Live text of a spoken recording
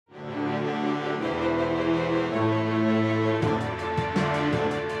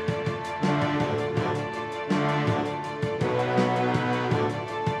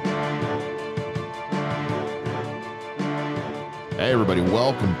Hey everybody,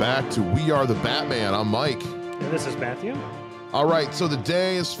 welcome back to We Are the Batman. I'm Mike. And this is Matthew. All right, so the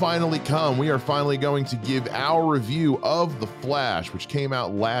day has finally come. We are finally going to give our review of The Flash, which came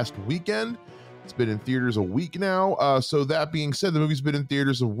out last weekend. It's been in theaters a week now. So that being said, the movie's been in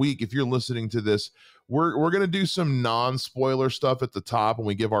theaters a week. If you're listening to this, we're going to do some non-spoiler stuff at the top when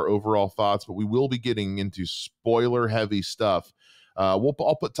we give our overall thoughts, but we will be getting into spoiler-heavy stuff.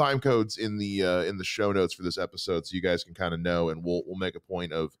 I'll put time codes in the show notes for this episode so you guys can kind of know, and we'll make a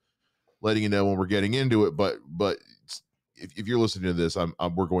point of letting you know when we're getting into it. But if you're listening to this,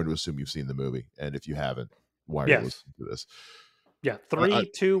 we're going to assume you've seen the movie, and if you haven't, why are you listening to this? Yeah,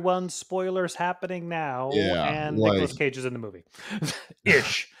 3, 2, 1 spoilers happening now. Yeah, and like, Nicolas Cage is in the movie.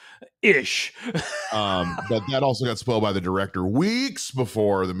 Ish. But that also got spoiled by the director weeks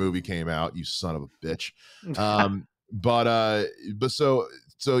before the movie came out. You son of a bitch. But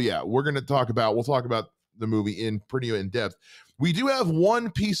so yeah, we'll talk about the movie pretty in depth. We do have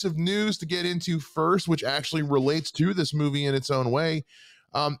one piece of news to get into first, which actually relates to this movie in its own way.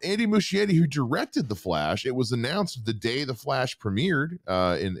 Andy Muschietti, who directed The Flash, it was announced the day The Flash premiered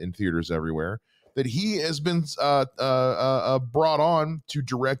in theaters everywhere that he has been brought on to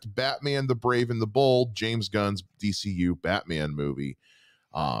direct Batman the Brave and the Bold, James Gunn's DCU Batman movie.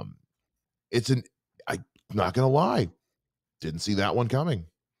 I'm not gonna lie, didn't see that one coming.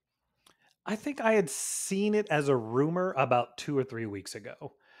 I think I had seen it as a rumor about 2 or 3 weeks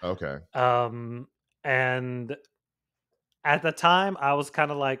ago. Okay. And at the time, I was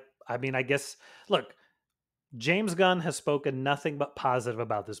kind of like, I mean, I guess, look, James Gunn has spoken nothing but positive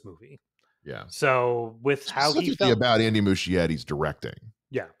about this movie. Yeah. So with how he felt about Andy Muschietti's directing.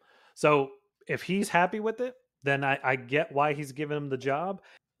 Yeah. So if he's happy with it, then I get why he's given him the job.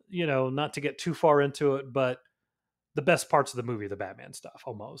 You know, not to get too far into it, but the best parts of the movie, the Batman stuff,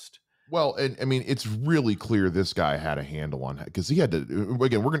 almost. Well, and I mean, it's really clear this guy had a handle on it because he had to.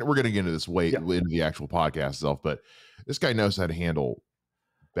 Again, we're gonna get into this into the actual podcast itself, but this guy knows how to handle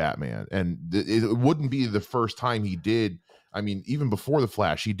Batman, and it wouldn't be the first time he did. I mean, even before The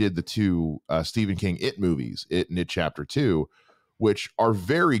Flash, he did the 2 Stephen King It movies, It and It Chapter 2, which are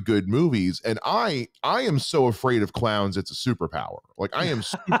very good movies. And I am so afraid of clowns, it's a superpower. Like, I am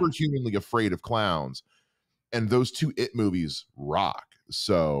superhumanly afraid of clowns, and those 2 It movies rock.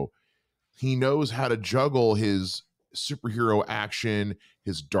 So he knows how to juggle his superhero action,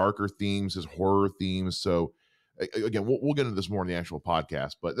 his darker themes, his horror themes. So again, we'll get into this more in the actual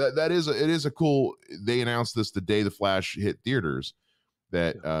podcast, but it is a cool. They announced this the day The Flash hit theaters,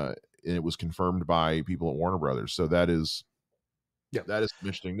 that and it was confirmed by people at Warner Brothers. So that is some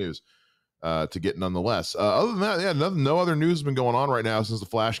interesting news to get nonetheless. Other than that, no other news has been going on right now since The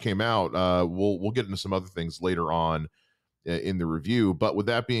Flash came out. We'll get into some other things later on in the review, but with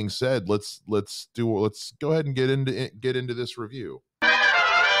that being said, let's go ahead and get into this review.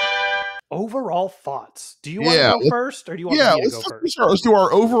 Overall thoughts. Do you want to go first, or do you want me to go first? Let's do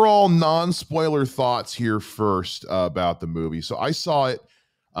our overall non-spoiler thoughts here first about the movie. So I saw it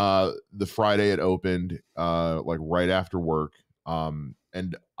the Friday it opened, like right after work, and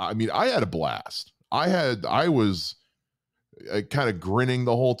I mean, I had a blast. I was kind of grinning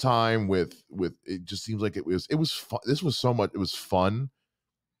the whole time with it. Just seems like it was fun. This was so much. It was fun.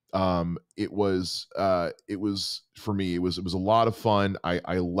 It was for me, it was a lot of fun.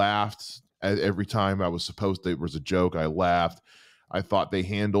 I laughed every time I was supposed to. It was a joke. I laughed. I thought they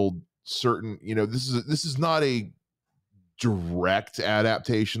handled certain, this is not a direct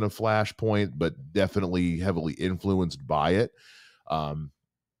adaptation of Flashpoint, but definitely heavily influenced by it. And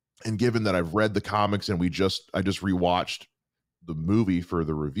given that I've read the comics and I just rewatched the movie for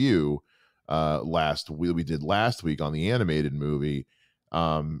the review we did last week on the animated movie,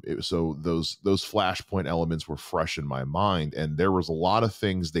 so those Flashpoint elements were fresh in my mind, and there was a lot of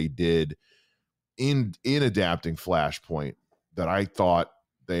things they did in adapting Flashpoint that I thought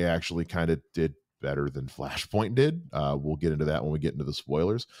they actually kind of did better than Flashpoint did. We'll get into that when we get into the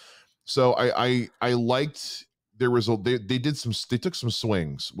spoilers. So I liked they took some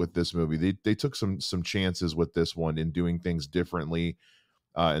swings with this movie. They took some chances with this one in doing things differently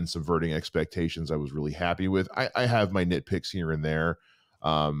and subverting expectations. I was really happy with. I have my nitpicks here and there,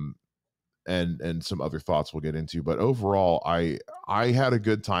 and some other thoughts we'll get into. But overall, I had a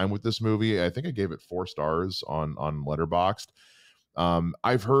good time with this movie. I think I gave it 4 stars on Letterboxd.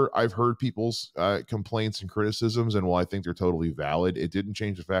 I've heard people's complaints and criticisms, and while I think they're totally valid, it didn't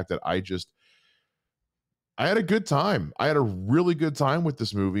change the fact that I had a good time. I had a really good time with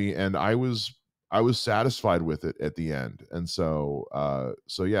this movie, and I was satisfied with it at the end. And so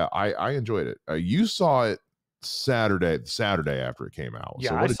yeah, I enjoyed it. You saw it Saturday after it came out. Yeah,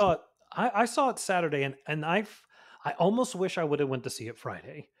 so I saw it. I saw it Saturday, and I almost wish I would have went to see it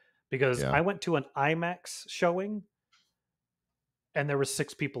Friday because Yeah. I went to an IMAX showing and there were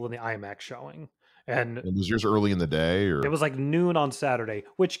 6 people in the IMAX showing, and And was yours early in the day it or? was like noon on Saturday,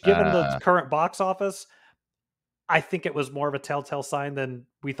 which given the Uh, current box office, I think it was more of a telltale sign than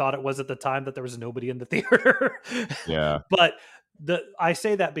we thought it was at the time that there was nobody in the theater. yeah. But I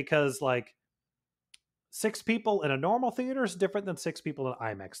say that because like 6 people in a normal theater is different than 6 people in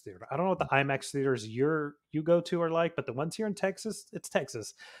an IMAX theater. I don't know what the IMAX theaters you go to are like, but the ones here in Texas, it's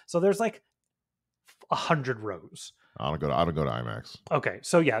Texas. So there's like 100 rows. I don't go to IMAX. Okay,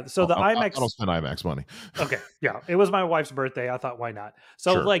 so yeah, so the I IMAX. don't spend IMAX money. Okay, yeah, it was my wife's birthday. I thought, why not?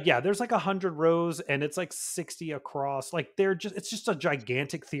 So Sure. like, yeah, there's like 100 rows, and it's like 60 across. Like, it's just a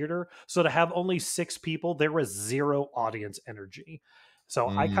gigantic theater. So to have only 6 people, there was zero audience energy. So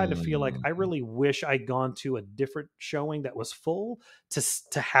I kind of feel like I Mm, really wish I'd gone to a different showing that was full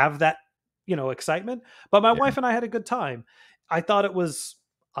to have that excitement. But my yeah. wife and I had a good time. I thought it was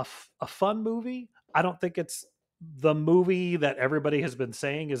a fun movie. I don't think it's the movie that everybody has been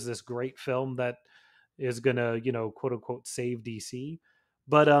saying is this great film that is gonna, quote unquote save DC.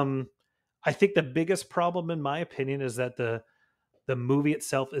 But I think the biggest problem in my opinion is that the movie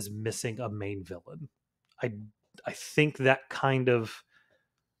itself is missing a main villain. I I think that kind of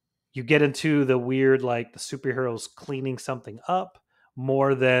you get into the weird like the superheroes cleaning something up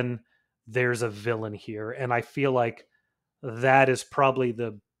more than there's a villain here. And I feel like that is probably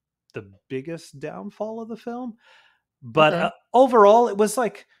the biggest downfall of the film. But Okay. overall, it was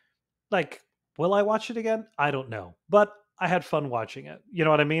like, will I watch it again? I don't know, but I had fun watching it. You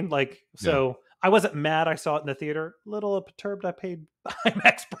know what I mean? Like, Yeah. so I wasn't mad. I saw it in the theater. Little perturbed. I paid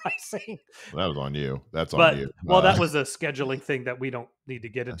IMAX pricing, That was on you. That's on but you. well, that was a scheduling thing that we don't need to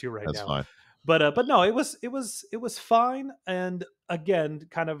get into right That's now. fine. But no, it was fine. And again,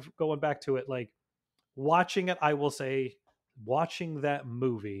 kind of going back to it, like watching it, I will say, watching that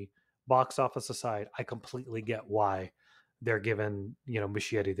movie, box office aside, I completely get why they're giving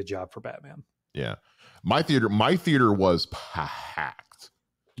Muschietti the job for Batman. Yeah. My theater was packed.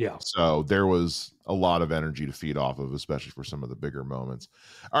 Yeah. So there was a lot of energy to feed off of, especially for some of the bigger moments.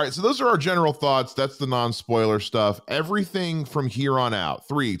 All right. So those are our general thoughts. That's the non-spoiler stuff. Everything from here on out,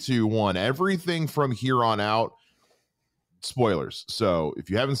 3, 2, 1, everything from here on out, spoilers. So if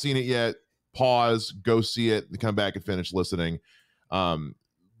you haven't seen it yet, pause, go see it, and come back and finish listening. Um,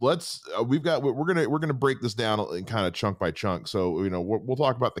 let's we're gonna break this down in kind of chunk by chunk. So we'll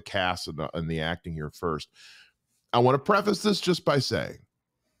talk about the cast and the acting here first. I want to preface this just by saying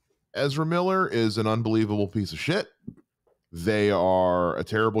Ezra Miller is an unbelievable piece of shit. They are a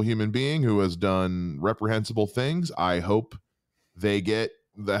terrible human being who has done reprehensible things. I hope they get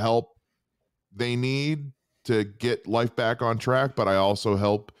the help they need to get life back on track, but I also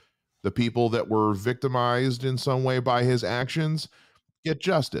hope the people that were victimized in some way by his actions get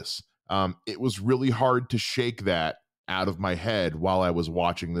justice. It was really hard to shake that out of my head while I was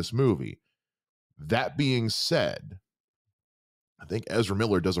watching this movie. That being said, I think Ezra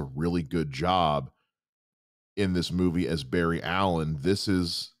Miller does a really good job in this movie as Barry Allen. This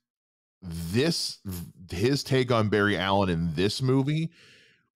his take on Barry Allen in this movie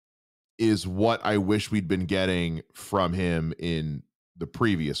is what I wish we'd been getting from him in the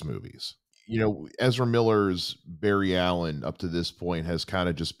previous movies. Ezra Miller's Barry Allen up to this point has kind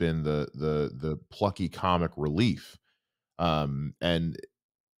of just been the plucky comic relief. And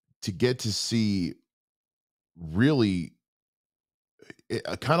to get to see really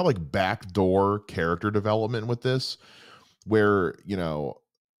a kind of like backdoor character development with this, where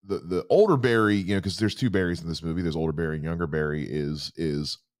the older Barry, because there's two Barrys in this movie, there's older Barry and younger Barry, is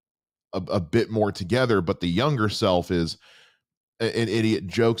a bit more together, but the younger self is an idiot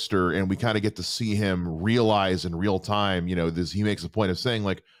jokester, and we kind of get to see him realize in real time, he makes a point of saying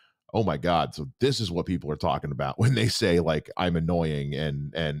like, oh my god, so this is what people are talking about when they say like I'm annoying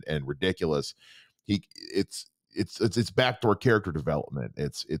and ridiculous. It's backdoor character development.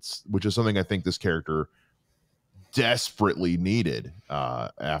 It's which is something I think this character desperately needed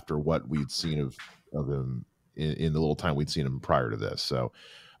after what we'd seen of him in the little time we'd seen him prior to this. So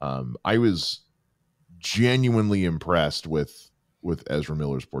I was genuinely impressed with Ezra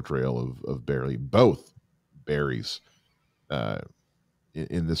Miller's portrayal of Barry, both Barrys, uh,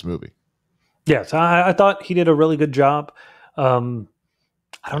 in this movie. Yes, I thought he did a really good job. I don't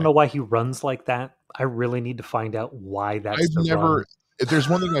I, know why he runs like that. I really need to find out why that's I've the run. never. If there's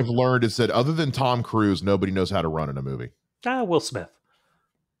one thing I've learned, is that other than Tom Cruise, nobody knows how to run in a movie. Will Smith.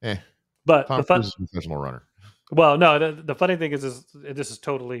 Eh, But Tom the fun, Cruise is a professional runner. well, no, the funny thing is this is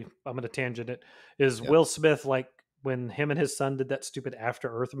totally. I'm going to tangent it. Is Yep. Will Smith like when him and his son did that stupid After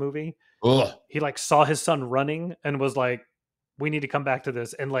Earth movie. Ugh. He like saw his son running and was like, "We need to come back to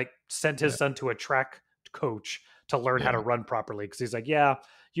this," and like sent his Yeah. son to a track coach to learn how Yeah. to run properly because he's like, "Yeah,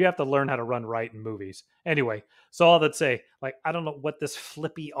 you have to learn how to run right in movies." Anyway, so all that say, like, I don't know what this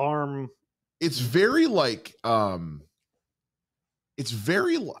flippy arm. It's very it's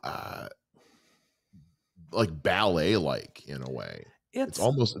very like ballet like in a way. It's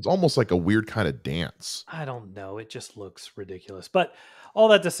It's almost like a weird kind of dance. I don't know. It just looks ridiculous. But all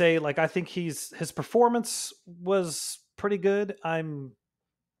that to say, like, I think his performance was pretty good. I'm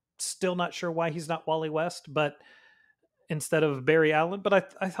still not sure why he's not Wally West, but instead of Barry Allen,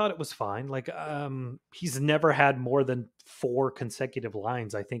 but I thought it was fine. Like, he's never had more than 4 consecutive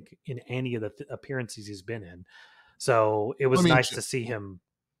lines, I think, in any of the appearances he's been in. So it I was mean, nice to see him.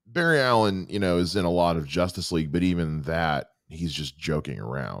 Barry Allen, is in a lot of Justice League, but even that, he's just joking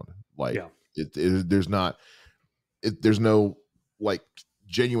around. Like Yeah. there's not, there's no like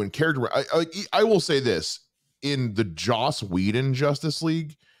genuine character. I will say this in the Joss Whedon Justice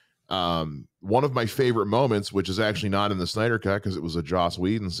League. One of my favorite moments, which is actually not in the Snyder cut because it was a Joss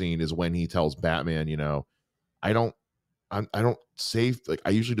Whedon scene, is when he tells Batman, I don't, I don't save. Like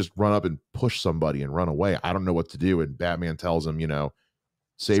I usually just run up and push somebody and run away. I don't know what to do. And Batman tells him, save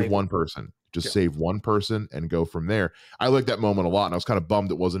Save one one. person. Just Yeah. save one person and go from there. I like that moment a lot, and I was kind of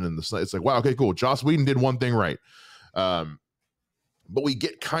bummed it wasn't in the. It's like, wow, okay, cool. Joss Whedon did one thing right. But we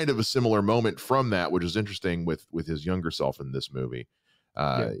get kind of a similar moment from that, which is interesting with his younger self in this movie.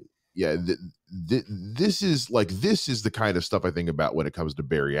 Yeah, this is the kind of stuff I think about when it comes to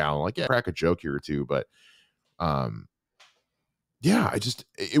Barry Allen. Like, yeah, crack a joke here or two, but yeah,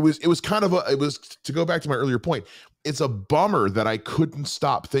 it was kind of it was, to go back to my earlier point, it's a bummer that I couldn't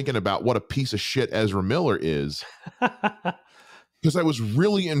stop thinking about what a piece of shit Ezra Miller is, because I was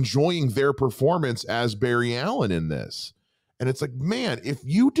really enjoying their performance as Barry Allen in this. And it's like, man, if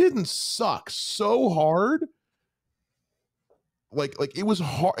you didn't suck so hard, like it was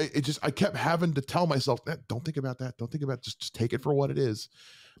hard. I kept having to tell myself, don't think about that. Don't think about it. Just take it for what it is.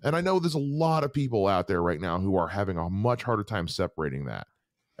 And I know there's a lot of people out there right now who are having a much harder time separating that,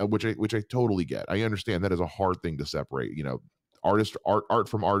 which I totally get. I understand that is a hard thing to separate. Art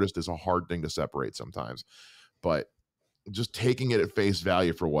from artist is a hard thing to separate sometimes, but just taking it at face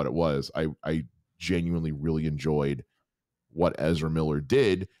value for what it was, I genuinely really enjoyed what Ezra Miller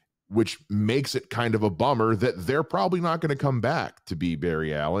did, which makes it kind of a bummer that they're probably not going to come back to be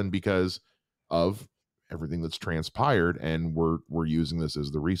Barry Allen because of everything that's transpired, and we're using this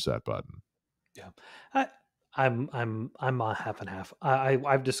as the reset button. Yeah. I'm a half and half.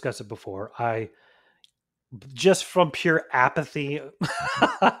 I've discussed it before. I just from pure apathy,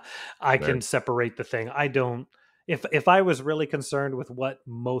 I can separate the thing. I don't. If I was really concerned with what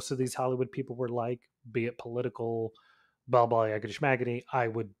most of these Hollywood people were like, be it political, blah blah yaggity schmaggity, I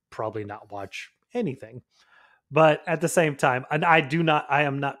would probably not watch anything. But at the same time, and I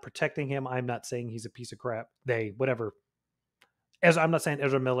am not protecting him. I'm not saying he's a piece of crap. Whatever. I'm not saying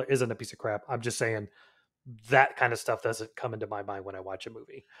Ezra Miller isn't a piece of crap. I'm just saying that kind of stuff doesn't come into my mind when I watch a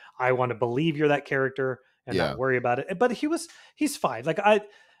movie. I want to believe you're that character and not worry about it. But he's fine. Like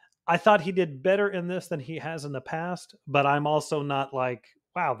I thought he did better in this than he has in the past, but I'm also not like,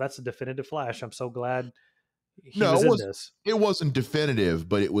 wow, that's a definitive Flash. I'm so glad he was in this. It wasn't definitive,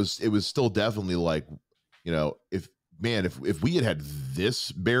 but it was still definitely like, if we had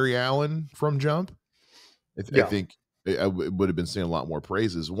this Barry Allen from Jump, I think I would have been saying a lot more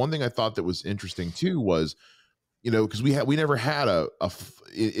praises. One thing I thought that was interesting too was, because we never had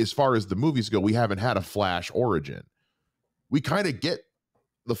as far as the movies go, we haven't had a Flash origin. We kind of get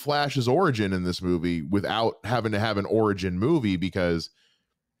the Flash's origin in this movie without having to have an origin movie because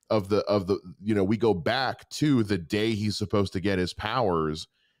of the we go back to the day he's supposed to get his powers.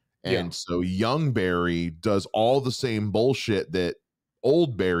 And so young Barry does all the same bullshit that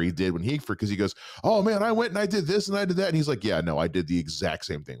old Barry did when because he goes, oh man, I went and I did this and I did that. And he's like, yeah, no, I did the exact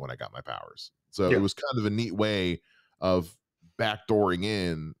same thing when I got my powers. So it was kind of a neat way of backdooring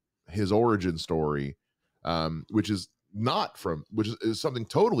in his origin story, which is something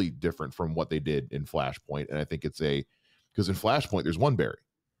totally different from what they did in Flashpoint. And I think because in Flashpoint, there's one Barry.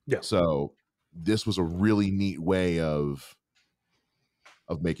 Yeah. So this was a really neat way of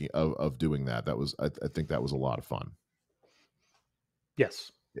doing that. That was, I think that was a lot of fun.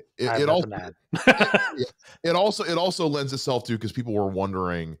 Yes. It also lends itself to, because people were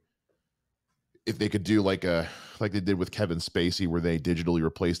wondering if they could do like they did with Kevin Spacey, where they digitally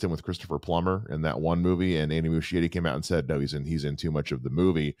replaced him with Christopher Plummer in that one movie, and Andy Muschietti came out and said, no, he's in too much of the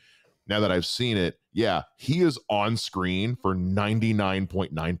movie. Now that I've seen it, yeah, he is on screen for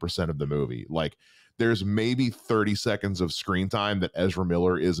 99.9% of the movie. Like, there's maybe 30 seconds of screen time that Ezra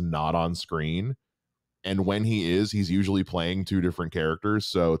Miller is not on screen. And when he is, he's usually playing two different characters.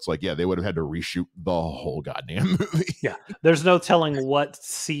 So it's like, yeah, they would have had to reshoot the whole goddamn movie. Yeah. There's no telling what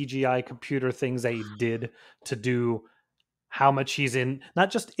CGI computer things they did to do how much he's in, not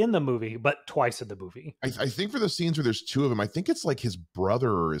just in the movie, but twice in the movie. I think for the scenes where there's two of them, I think it's like his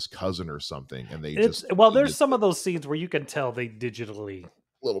brother or his cousin or something. And they It's, just, well, there's some of those scenes where you can tell they digitally,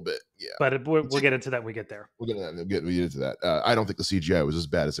 a little bit. Yeah. but we'll get into that when we get there. We're gonna get into that. I don't think the CGI was as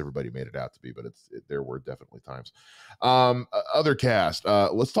bad as everybody made it out to be, but there were definitely times. Other cast.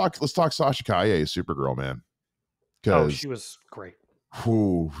 Let's talk Sasha Kaye, Supergirl, man. Oh, she was great.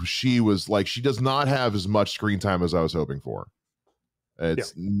 She was like, she does not have as much screen time as I was hoping for.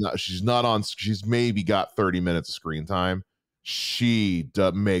 It's not. She's not on. She's maybe got 30 minutes of screen time. She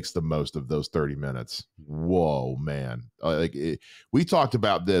makes the most of those 30 minutes. Whoa, man. We talked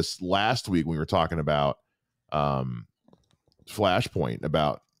about this last week when we were talking about Flashpoint,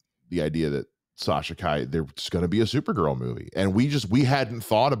 about the idea that Sasha Kaye, there's going to be a Supergirl movie. And we hadn't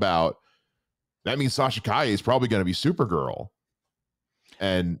thought about, that means Sasha Kaye is probably going to be Supergirl.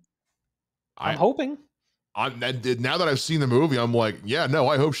 And I'm hoping. Now that I've seen the movie, I'm like, yeah, no,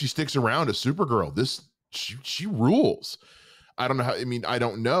 I hope she sticks around as Supergirl. She rules. I don't know how. I mean, I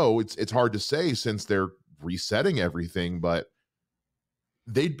don't know. It's hard to say since they're resetting everything, but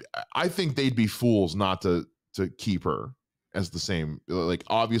I think they'd be fools not to keep her as the same. Like,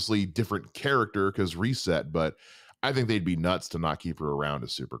 obviously different character because reset, but I think they'd be nuts to not keep her around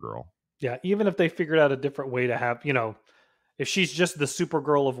as Supergirl. Yeah, even if they figured out a different way to have, if she's just the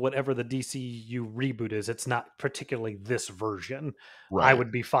Supergirl of whatever the DCU reboot is, it's not particularly this version. Right. I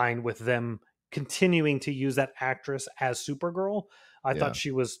would be fine with them continuing to use that actress as Supergirl. I thought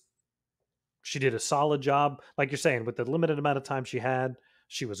she did a solid job. Like you're saying, with the limited amount of time she had,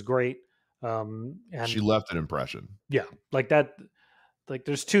 she was great. And she left an impression. Yeah. Like that. Like,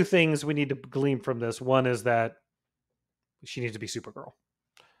 there's two things we need to glean from this. One is that she needs to be Supergirl.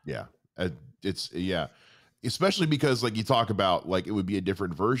 Yeah. Especially because, like, you talk about, like, it would be a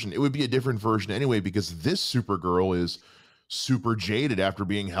different version. It would be a different version anyway, because this Supergirl is super jaded after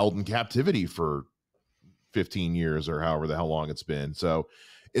being held in captivity for 15 years or however the hell long it's been. So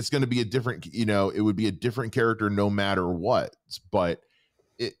it's going to be a different, it would be a different character no matter what. But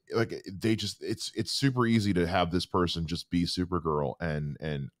it's super easy to have this person just be Supergirl.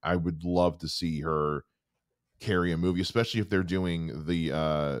 And I would love to see her carry a movie, especially if they're doing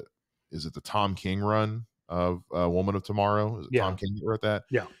the, is it the Tom King run of Woman of Tomorrow? Is it Tom King that wrote that?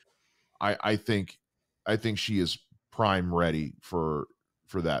 Yeah. I think she is prime ready for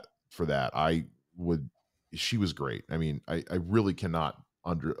that. She was great. I mean, I really cannot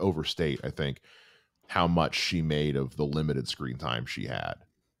overstate, I think, how much she made of the limited screen time she had,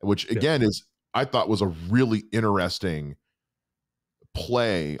 which again I thought was a really interesting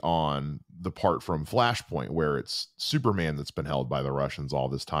play on the part from Flashpoint where it's Superman that's been held by the Russians all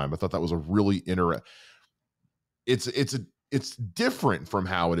this time. I thought that was a really it's different from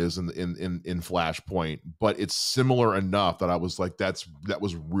how it is in Flashpoint, but it's similar enough that I was like, that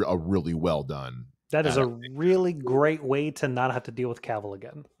was a really well done. That is a really great way to not have to deal with Cavill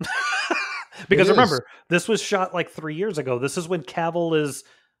again. Because remember, this was shot like 3 years ago. This is when Cavill is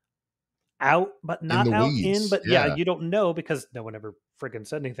out, but not out in, but you don't know because no one ever friggin'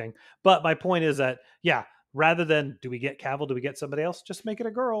 said anything. But my point is that, rather than do we get Cavill, do we get somebody else? Just make it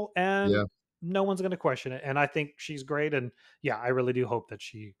a girl and no one's going to question it. And I think she's great. And I really do hope that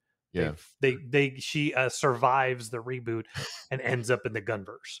she survives the reboot and ends up in the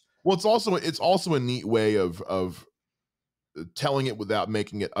Gunverse. Well, it's also a neat way of telling it without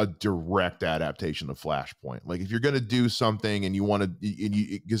making it a direct adaptation of Flashpoint. Like, if you're going to do something and you want to,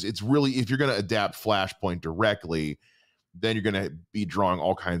 because it's really, if you're going to adapt Flashpoint directly, then you're going to be drawing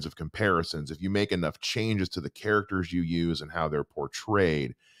all kinds of comparisons. If you make enough changes to the characters you use and how they're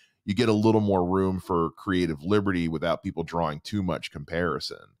portrayed, you get a little more room for creative liberty without people drawing too much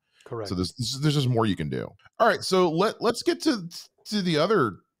comparison. Correct. So there's just more you can do. All right. So let's get to the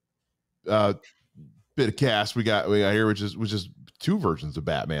other bit of cast we got here, which is two versions of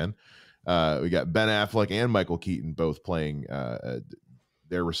Batman. We got Ben Affleck and Michael Keaton both playing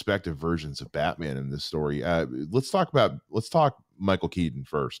their respective versions of Batman in this story. Let's talk Michael Keaton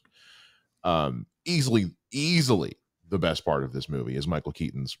first. Easily the best part of this movie is Michael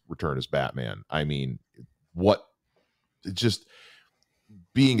Keaton's return as Batman. I mean, just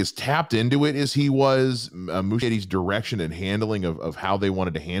being as tapped into it as he was, Muschietti's direction and handling of how they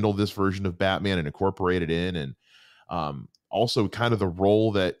wanted to handle this version of Batman and incorporate it in, and also kind of the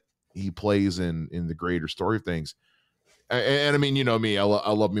role that he plays in the greater story of things. And I mean, you know me, I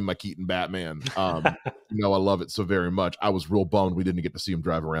love me my Keaton Batman. I love it so very much. I was real bummed we didn't get to see him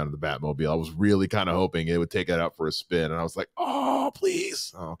drive around in the Batmobile. I was really kind of hoping it would take it out for a spin, and I was like, oh,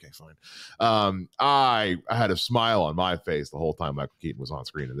 please. Oh, okay, fine. I had a smile on my face the whole time Michael Keaton was on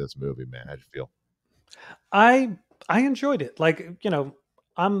screen in this movie. Man, how'd you feel? I enjoyed it. Like,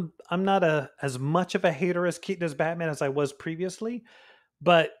 I'm not as much of a hater as Keaton as Batman as I was previously,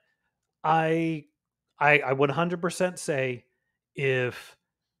 but I I 100% say if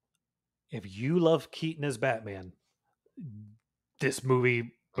you love Keaton as Batman, this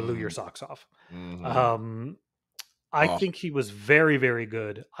movie blew your Mm, socks off. mhm. Um, I Oh, think he was very, very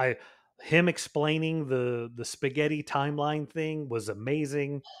good. Him explaining the spaghetti timeline thing was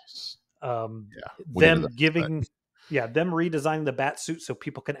amazing. Um, yeah, we'll get to that. them giving, yeah, them redesigning the bat suit so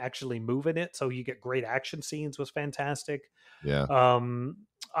people can actually move in it, so you get great action scenes was fantastic. Yeah. Um,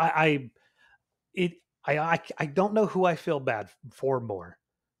 I it I don't know who I feel bad for more,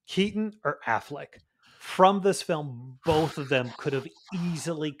 Keaton or Affleck. From this film, both of them could have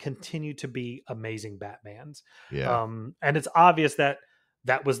easily continued to be amazing Batmans. Yeah. And it's obvious that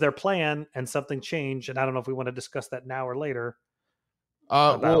that was their plan and something changed. And I don't know if we want to discuss that now or later Well,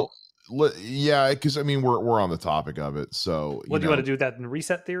 about yeah, because I mean we're on the topic of it, so what do you want to do that in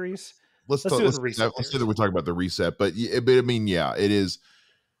reset theories? Let's do it in let's reset say that theories. we're talking about the reset, but I mean, yeah, it is.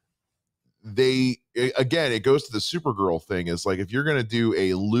 Again, it goes to the Supergirl thing. Is like if you're going to do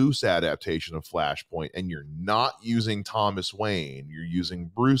a loose adaptation of Flashpoint and you're not using Thomas Wayne, you're using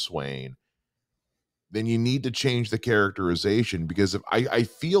Bruce Wayne, then you need to change the characterization because if I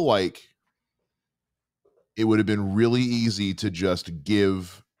feel like it would have been really easy to just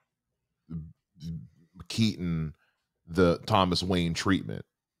give Keaton the Thomas Wayne treatment.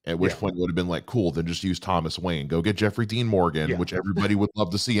 At which Yeah, point it would have been like, cool, then just use Thomas Wayne. Go get Jeffrey Dean Morgan, yeah, which everybody would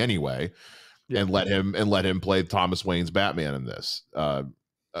love to see anyway, yeah, and let him play Thomas Wayne's Batman in this.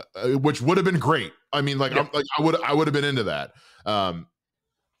 Which would have been great. I mean, like yeah, I would have been into that.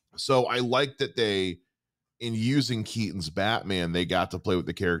 So I like that they in using Keaton's Batman, they got to play with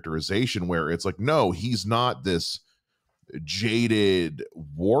the characterization where it's like, no, he's not this jaded,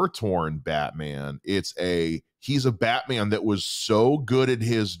 war-torn Batman. He's a Batman that was so good at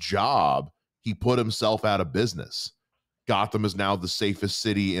his job, he put himself out of business. Gotham is now the safest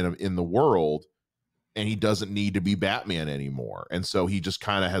city in the world, and he doesn't need to be Batman anymore. And so he just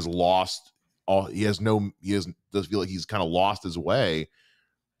kind of has lost all. Does feel like he's kind of lost his way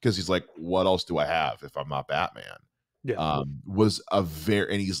because he's like, what else do I have if I'm not Batman? yeah. Was a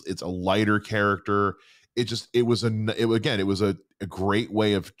very and he's it's a lighter character. It was a great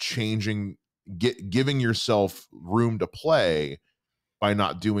way of changing, giving yourself room to play by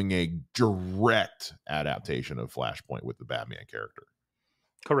not doing a direct adaptation of Flashpoint with the Batman character.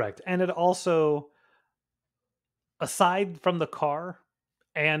 Correct. And it also, aside from the car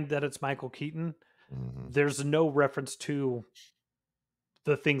and that it's Michael Keaton, Mhm. there's no reference to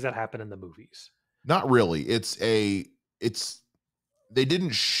the things that happen in the movies. Not really. It's they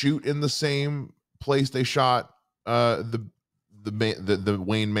didn't shoot in the same place they shot the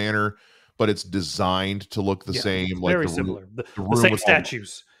Wayne Manor, but it's designed to look the Yeah, same. Like very similar. the The room same with all the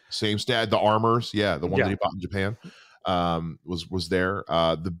statues. same the armors, yeah, the one that Yeah, he bought in Japan, was there.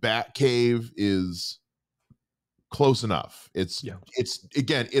 The Bat Cave is close enough. yeah, It's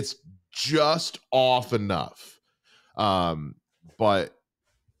again, it's just off enough. But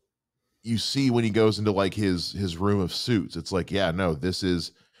you see when he goes into like his room of suits, it's like, yeah, no, this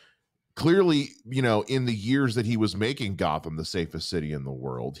is clearly, in the years that he was making Gotham the safest city in the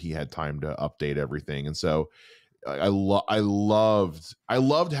world, he had time to update everything. And so I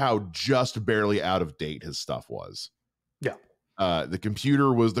loved how just barely out of date his stuff was. yeah, The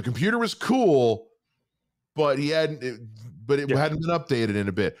computer was cool, but it yeah. hadn't been updated in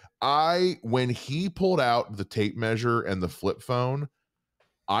a bit. When he pulled out the tape measure and the flip phone,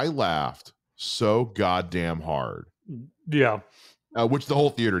 I laughed so goddamn hard, Yeah, which the whole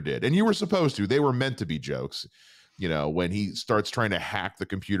theater did. And you were supposed to. They were meant to be jokes. When he starts trying to hack the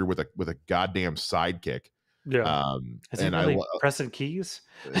computer with a goddamn sidekick. yeah. Is he And really pressing keys?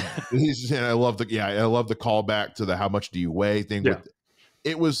 I love the callback to the how much do you weigh thing Yeah, with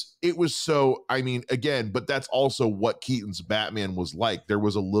it was so, I mean, again, but that's also what Keaton's Batman was like. There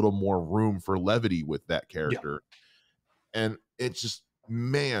was a little more room for levity with that yeah, character. And it's just,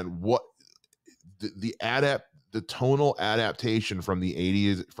 man, what the tonal adaptation from the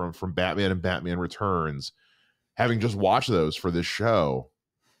 80s from Batman and Batman Returns, having just watched those for this show,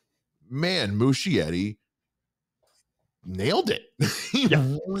 man, Muschietti nailed it. He yeah,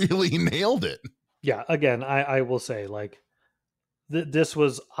 really nailed it. yeah. Again, I will say, like, this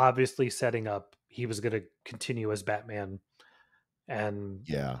was obviously setting up he was going to continue as Batman. And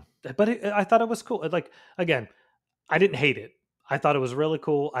Yeah. but I thought it was cool. Like, again, I didn't hate it. I thought it was really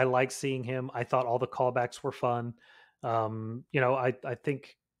cool. I liked seeing him. I thought all the callbacks were fun. I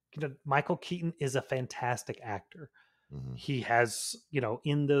think Michael Keaton is a fantastic actor. Mhm. He has,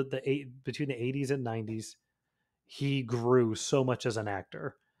 in between the 80s and 90s, he grew so much as an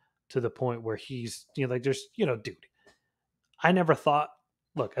actor to the point where he's, like, just, dude, I never thought,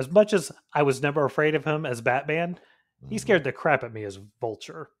 look, as much as I was never afraid of him as Batman, he Mhm. scared the crap at me as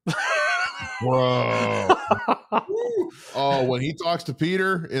Vulture. Bro. Woo. Oh, when he talks to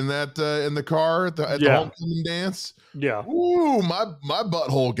Peter in that in the car at the Yeah. homecoming dance, Yeah. ooh, my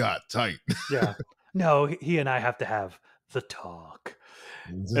butthole got tight. Yeah. No, he and I have to have the talk.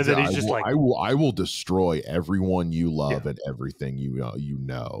 And then I he's just will, like, I will destroy everyone you love yeah, and everything you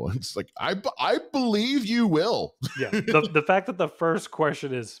know. It's like I believe you will. yeah. The fact that the first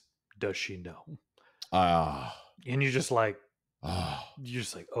question is, does she know? Ah, And ah, you're just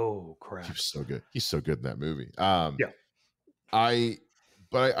like, oh he crap. was so good. He's so good in that movie. Yeah. I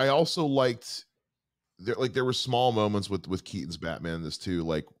but I also liked there were small moments with Keaton's Batman in this too,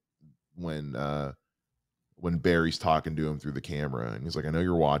 like when when Barry's talking to him through the camera and he's like, I know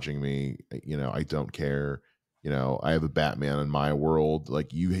you're watching me, I don't care. I have a Batman in my world.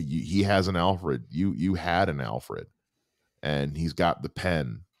 Like he has an Alfred. You had an Alfred, and he's got the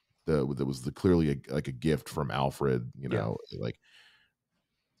pen that was clearly like a gift from Alfred. Yeah. Like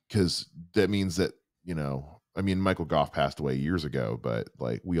because that means that I mean, Michael Goff passed away years ago, but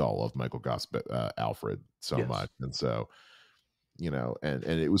like we all love Michael Goff's Alfred so Yes. much, and so and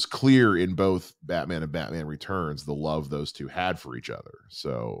it was clear in both Batman and Batman Returns the love those two had for each other.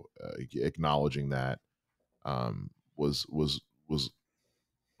 So acknowledging that was was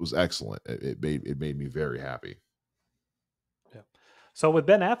excellent. It made me very happy. Yeah. So with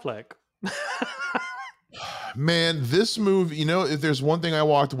Ben Affleck, Man, this movie, if there's one thing I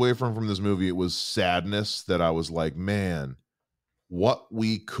walked away from this movie, it was sadness that I was like, man, what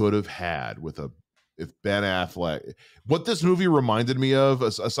we could have had with a if Ben Affleck what this movie reminded me of,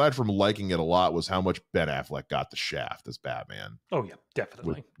 aside from liking it a lot, was how much Ben Affleck got the shaft as Batman oh yeah, with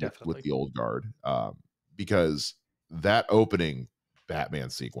definitely, with definitely. the old guard. Because that opening Batman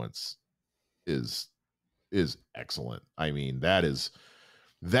sequence is excellent. I mean, that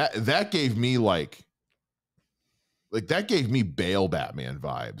gave me like that gave me Bale Batman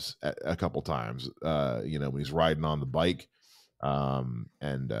vibes a couple times. When he's riding on the bike, and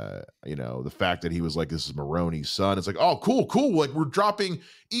the fact that he was like, this is Maroni's son. It's like, oh, cool. Like we're dropping Yeah.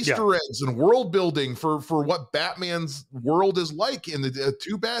 Easter eggs and world building for what Batman's world is like. And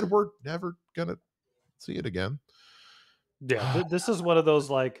too bad we're never gonna see it again. Yeah. This is one of those,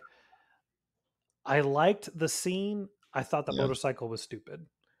 like, I liked the scene. I thought the Yeah. motorcycle was stupid.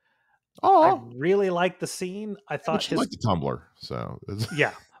 I Oh, really liked the scene. I thought but you his like the Tumblr, so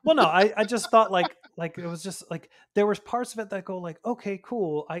Yeah. Well, no, I just thought, like it was just like there was parts of it that go like, okay,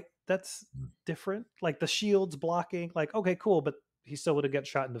 cool. That's different. Like the shields blocking, like, okay, cool, but he still would have got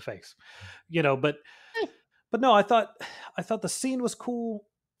shot in the face. But no, I thought the scene was cool.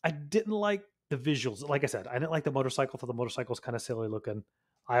 I didn't like the visuals. Like I said, I didn't like the motorcycle. Thought the motorcycle was kind of silly looking.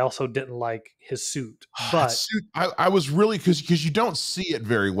 I also didn't like his suit. that But suit. I was really because you don't see it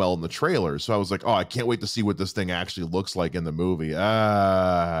very well in the trailer, so I was like, oh, I can't wait to see what this thing actually looks like in the movie.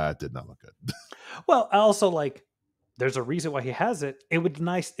 It did not look good. well, I also like there's a reason why he has it. It'd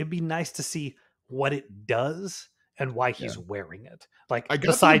be nice to see what it does and why Yeah, he's wearing it. Like I got the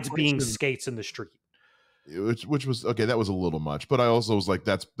besides being impression, skates in the street. which was okay. That was a little much, but I also was like,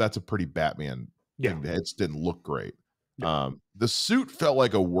 that's a pretty Batman Yeah. thing. It didn't look great. Yeah. The suit felt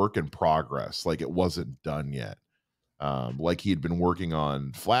like a work in progress, like it wasn't done yet. Like he had been working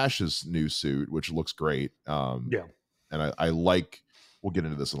on Flash's new suit, which looks great. Yeah. And I like. We'll get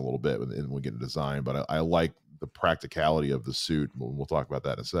into this in a little bit, and we'll get into design, but I like the practicality of the suit. We'll talk about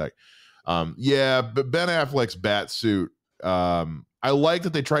that in a sec. Yeah, but Ben Affleck's bat suit. I like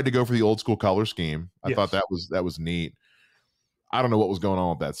that they tried to go for the old school color scheme. I thought Yes. that was neat. I don't know what was going on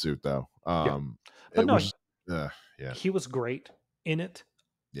with that suit though. Yeah. But It no, was yeah, he was great in it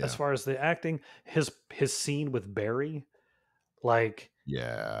as yeah, far as the acting. His scene with Barry, like,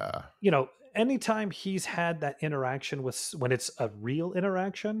 yeah, anytime he's had that interaction when it's a real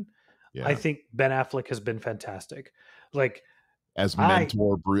interaction, I yeah. think Ben Affleck has been fantastic. Like As I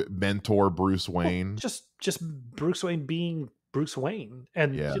mentor Bruce well, Wayne. just Bruce Wayne being Bruce Wayne.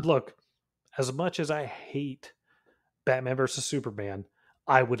 And Yeah, look, as much as I hate Batman versus Superman,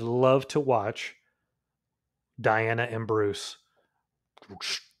 I would love to watch Diana and Bruce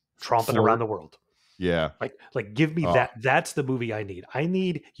tromping around flirt. the world. Yeah. Like give me Oh, that. That's the movie I need. I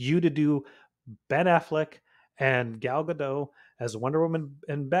need you to do Ben Affleck and Gal Gadot as Wonder Woman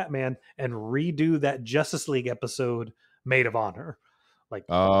and Batman and redo that Justice League episode Maid of Honor. Like,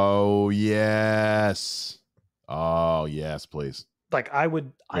 Oh yes. Oh yes, please. I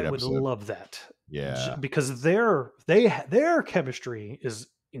would Great episode. love that. Yeah. Because their chemistry is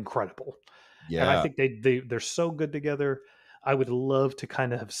incredible. And I Yeah. think they're so good together. I would love to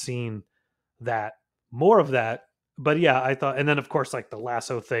kind of have seen that, more of that. But yeah, I thought, and then of course like the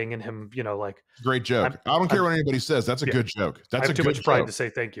lasso thing and him, like Great joke. I'm, I don't care I'm what anybody says. That's a yeah, good joke. I That's have a too good much pride joke. to say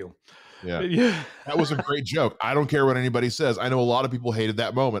thank you. Yeah. Yeah. That was a great joke. I don't care what anybody says. I know a lot of people hated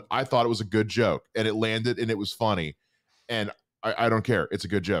that moment. I thought it was a good joke and it landed and it was funny. And I don't care. It's a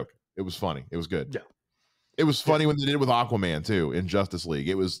good joke. It was funny. It was good. Yeah. It was funny when they did it with Aquaman too in Justice League.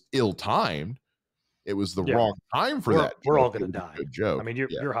 It was ill-timed. It was the wrong time for that. We're joke. all gonna It was a die. good joke. I mean,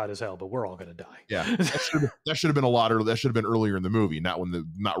 you're hot as hell, but we're all gonna die. Yeah. That should have been a lot earlier. That should have been earlier in the movie, not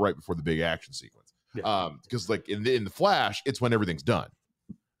right before the big action sequence. Yeah. Because like in the Flash, it's when everything's done.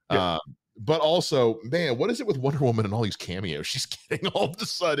 Yeah. But also, man, what is it with Wonder Woman and all these cameos? She's getting all of a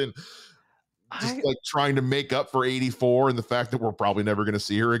sudden just like trying to make up for 84 and the fact that we're probably never going to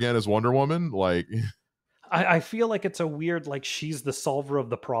see her again as Wonder Woman. Like, I feel like it's a weird, like she's the solver of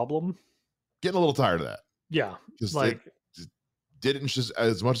the problem. Getting a little tired of that. Yeah. Because Like, didn't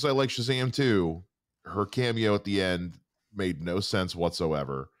as much as I like Shazam 2, her cameo at the end made no sense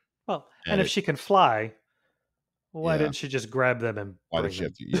whatsoever. well, and if she can fly, why Yeah. didn't she just grab them and Why did she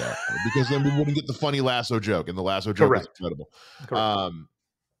have to? Yeah, because then we wouldn't get the funny lasso joke, and the lasso joke is Correct. incredible. Correct.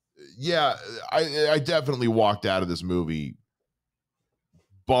 Yeah, I definitely walked out of this movie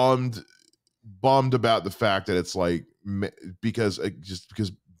bummed about the fact that it's like because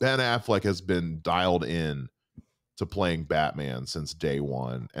Ben Affleck has been dialed in to playing Batman since day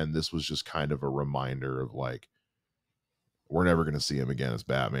one, and this was just kind of a reminder of like we're never going to see him again as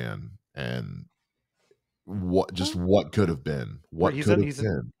Batman, and what could have been, he's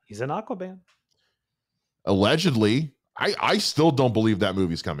an Aquaman. Allegedly. I still don't believe that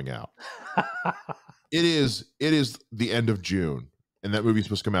movie's coming out. It is the end of June, and that movie's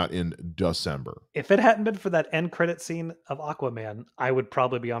supposed to come out in December. If it hadn't been for that end credit scene of Aquaman, I would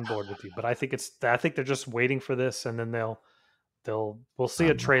probably be on board with you. But I think they're just waiting for this, and then we'll see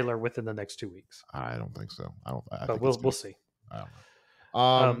a trailer within the next 2 weeks. I don't think so. But we'll see. I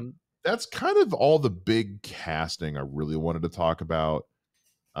don't know. That's kind of all the big casting I really wanted to talk about.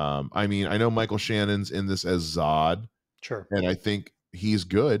 I mean, I know Michael Shannon's in this as Zod. Sure. And I think he's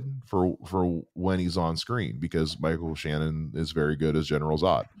good for when he's on screen because Michael Shannon is very good as General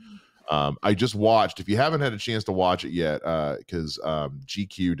Zod. I just watched, if you haven't had a chance to watch it yet, because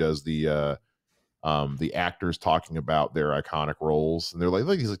GQ does the actors talking about their iconic roles, and they're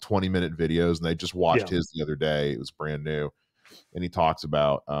like these 20-minute videos, and they just watched his the other day. It was brand new, and he talks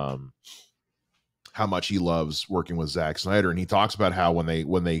about how much he loves working with Zack Snyder, and he talks about how when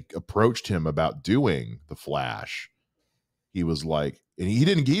they approached him about doing The Flash, he was like, and he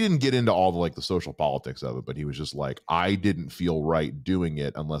didn't get into all the social politics of it, but he was just like, I didn't feel right doing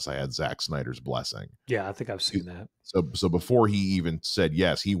it unless I had Zack Snyder's blessing. Yeah, I think I've seen that. So before he even said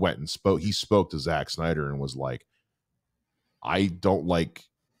yes, he went and spoke to Zack Snyder and was like, I don't like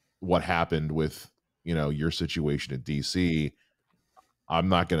what happened with, your situation at DC. I'm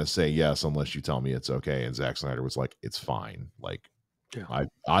not going to say yes unless you tell me it's okay. And Zack Snyder was like, it's fine. Like,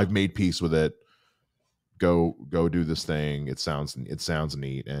 I've made peace with it. Go do this thing. It sounds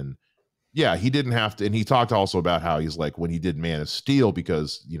neat. And yeah, he didn't have to. And he talked also about how he's like, when he did Man of Steel,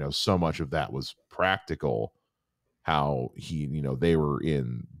 because so much of that was practical, how they were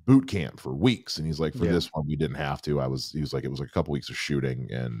in boot camp for weeks. And he's like, for this one, we didn't have to. He was like, it was like a couple weeks of shooting.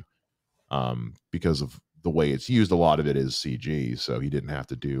 And because of the way it's used, a lot of it is CG. So he didn't have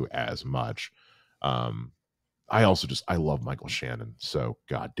to do as much. I love Michael Shannon so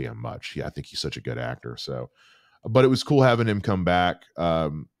goddamn much. I think he's such a good actor. So, but it was cool having him come back,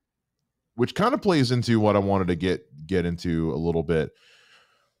 which kind of plays into what I wanted to get into a little bit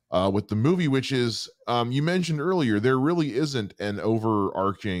with the movie, which is you mentioned earlier, there really isn't an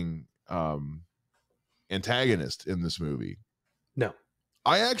overarching antagonist in this movie. No.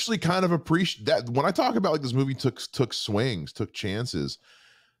 I actually kind of appreciate that when I talk about this movie took swings, took chances.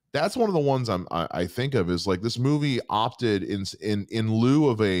 That's one of the ones I think of is this movie opted in lieu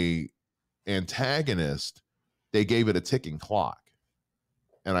of a antagonist, they gave it a ticking clock.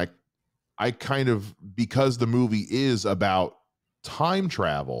 And I kind of, because the movie is about time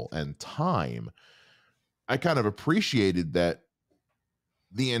travel and time, I kind of appreciated that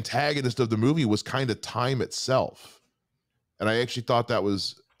the antagonist of the movie was kind of time itself. And I actually thought that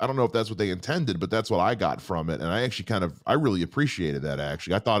was I don't know if that's what they intended, but that's what I got from it. And I actually I really appreciated that.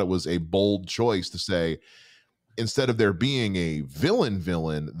 Actually, I thought it was a bold choice to say, instead of there being a villain,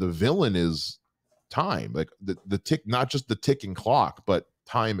 the villain is time, like the tick, not just the ticking clock, but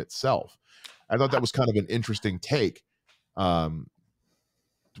time itself. I thought that was kind of an interesting take, um,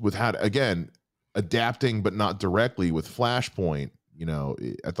 with how again adapting, but not directly with Flashpoint.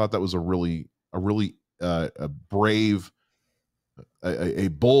 I thought that was a brave, a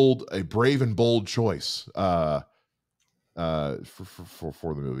brave and bold choice for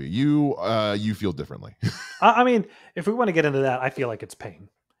the movie. You feel differently. I mean, if we want to get into that, I feel like it's pain.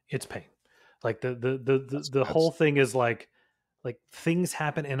 It's pain. Like the whole thing is like things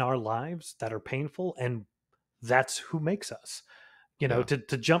happen in our lives that are painful, and that's who makes us. Yeah.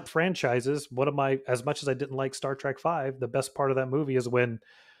 To jump franchises, as much as I didn't like Star Trek 5, the best part of that movie is when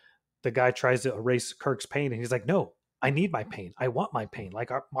the guy tries to erase Kirk's pain and he's like, no, I need my pain. I want my pain. Like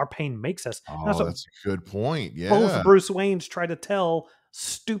our pain makes us. Oh, that's a good point. Yeah. Both Bruce Waynes try to tell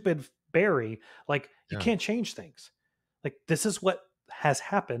stupid Barry, like, you Yeah. can't change things. Like, this is what has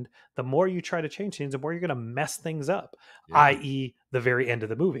happened. The more you try to change things, the more you're going to mess things up, Yeah. i.e. the very end of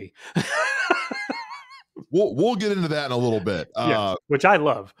the movie. We'll get into that in a little bit. Yes, which I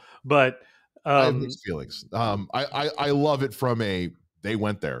love, but I have mixed feelings. I love it from a they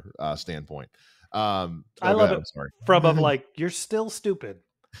went there standpoint. I love it from of like, you're still stupid.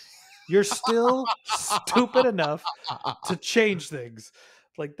 You're still stupid enough to change things.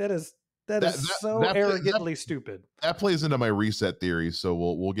 Like that is so arrogantly stupid. That plays into my reset theory, so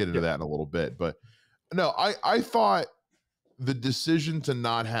we'll get into that in a little bit. But no, I thought the decision to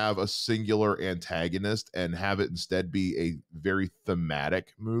not have a singular antagonist and have it instead be a very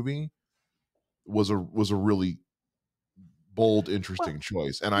thematic movie was a really bold, interesting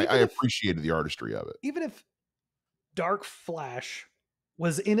choice, and I appreciated the artistry of it. Even if Dark Flash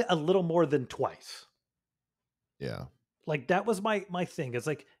was in it a little more than twice, yeah, like that was my thing. It's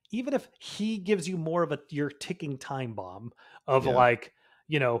like, even if he gives you more of your ticking time bomb of like,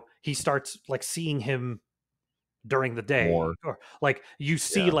 he starts like seeing him during the day, or like you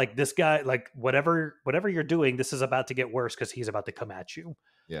see like this guy, like whatever you're doing, this is about to get worse because he's about to come at you.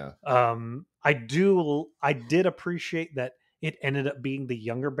 Yeah. I did appreciate that it ended up being the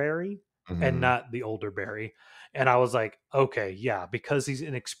younger Barry and not the older Barry. And I was like, okay, yeah, because he's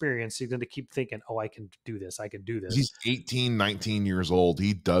inexperienced, he's going to keep thinking, oh, I can do this. He's 18, 19 years old.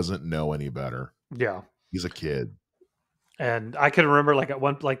 He doesn't know any better. Yeah. He's a kid. And I can remember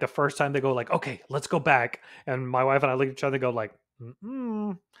like the first time they go like, okay, let's go back. And my wife and I look at each other and go like,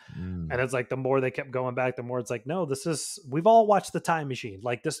 and it's like, the more they kept going back, the more it's like, no, we've all watched The Time Machine.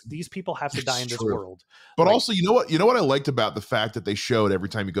 Like these people have to die in this world. But like, also, you know what I liked about the fact that they showed every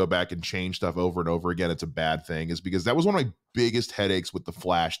time you go back and change stuff over and over again, it's a bad thing, is because that was one of my biggest headaches with the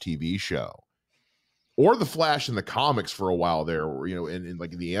Flash TV show. Or the Flash in the comics for a while there, or, in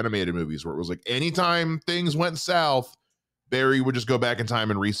like the animated movies, where it was like anytime things went south, Barry would just go back in time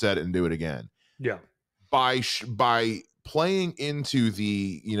and reset it and do it again. Yeah. By playing into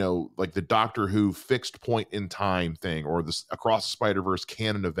the, like the Doctor Who fixed point in time thing, or this Across the Spider-Verse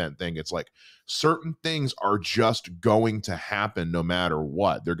canon event thing, it's like certain things are just going to happen no matter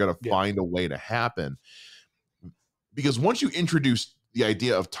what. They're going to find a way to happen. Because once you introduce the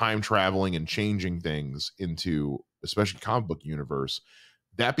idea of time traveling and changing things into, especially comic book universe,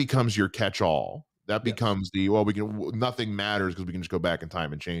 that becomes your catch-all. That becomes nothing matters because we can just go back in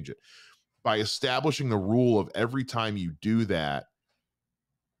time and change it. By establishing the rule of every time you do that,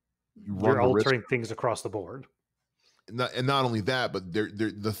 you're altering things across the board. And not only that, but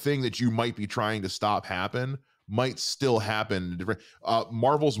the thing that you might be trying to stop happen might still happen.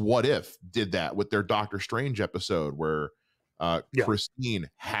 Marvel's What If did that with their Doctor Strange episode, where Christine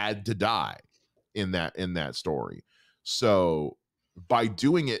had to die in that story. So by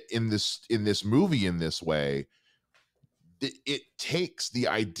doing it in this movie in this way, it takes the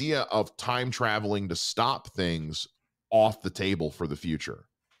idea of time traveling to stop things off the table for the future.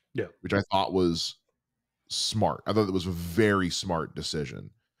 Yeah. Which I thought was smart. I thought it was a very smart decision.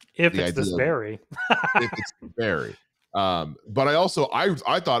 If it's this Barry. If it's Barry. But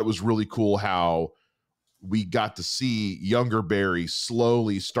I thought it was really cool how we got to see younger Barry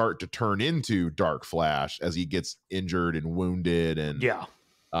slowly start to turn into Dark Flash as he gets injured and wounded. And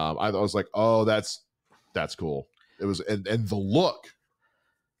I was like, oh, that's cool. It was, and the look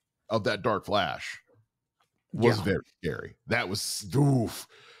of that Dark Flash was very scary. That was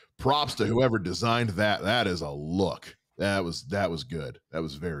props to whoever designed that. That is a look. That was good. That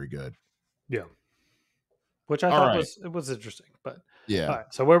was very good. Yeah. which I All thought right. was interesting. But all Yeah. right,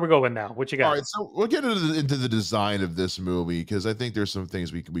 so where we going now? What you All got? right, so we'll get into the design of this movie because I think there's some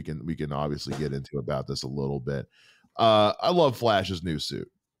things we can obviously get into about this a little bit. I love Flash's new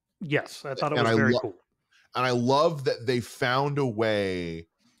suit, Yes, I thought it and was very cool. I love that they found a way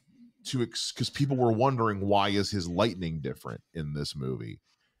to because people were wondering why is his lightning different in this movie,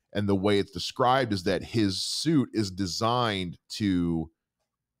 and the way it's described is that his suit is designed to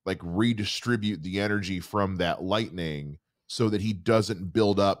like redistribute the energy from that lightning so that he doesn't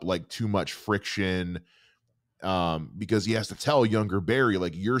build up like too much friction, because he has to tell younger Barry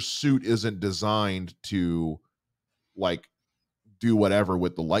like your suit isn't designed to like do whatever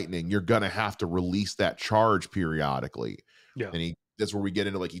with the lightning. You're gonna have to release that charge periodically. Yeah. And he that's where we get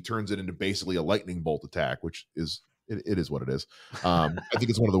into like he turns it into basically a lightning bolt attack, which is it is what it is. I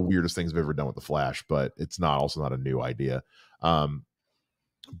think it's one of the weirdest things I've ever done with the Flash, but it's not also not a new idea.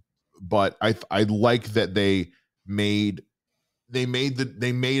 But I like that made they made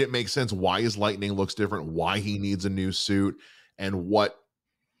it make sense why his lightning looks different, why he needs a new suit, and what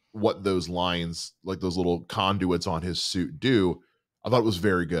those lines, like those little conduits on his suit do. I thought it was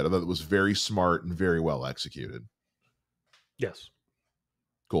very good. I thought it was very smart and very well executed. Yes.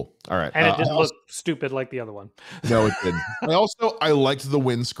 Cool. All right. And it didn't look stupid like the other one. No, it didn't. I liked the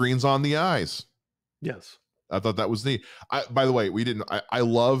windscreens on the eyes. Yes. I thought that was neat. By the way, I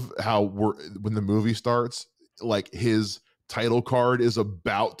love how when the movie starts, like his title card is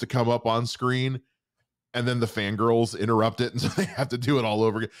about to come up on screen, and then the fangirls interrupt it, and so they have to do it all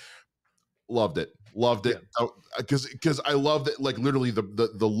over again. Loved it. Because I love that, like literally the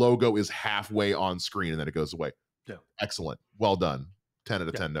logo is halfway on screen and then it goes away. Yeah. Excellent. Well done. 10 out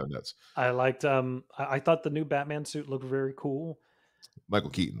of 10 no notes. I liked I thought the new Batman suit looked very cool. Michael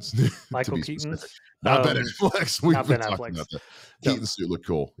Keaton's. Michael Keaton's. Not Ben Affleck's. We've been talking Affleck's. about that. Keaton's suit looked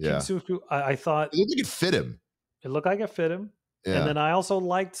cool. Yeah. Suit, I thought it looked like it fit him. It looked like it fit him. Yeah. And then I also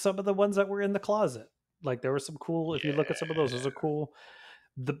liked some of the ones that were in the closet. Like there were some cool, if you look at some of those are cool.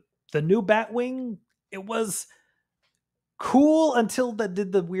 The new Batwing, it was cool until that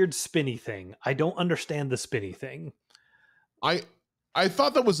did the weird spinny thing. I don't understand the spinny thing. I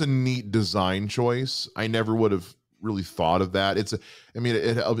thought that was a neat design choice. I never would have really thought of that.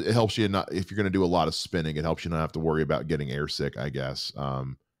 It helps you not, if you're going to do a lot of spinning, it helps you not have to worry about getting airsick, I guess.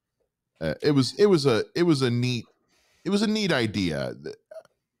 It was a neat idea.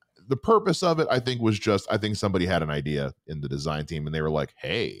 The purpose of it, I think, was I think somebody had an idea in the design team and they were like,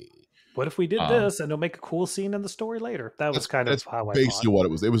 hey, what if we did this and it'll make a cool scene in the story later? That was kind of how I basically what it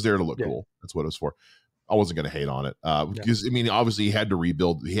was. It was there to look cool. That's what it was for. I wasn't going to hate on it because obviously he had to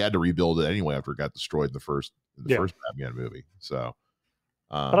rebuild it anyway after it got destroyed in the first Batman movie. So,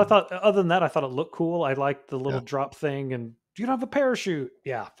 but I thought, other than that, I thought it looked cool. I liked the little drop thing, and you don't have a parachute.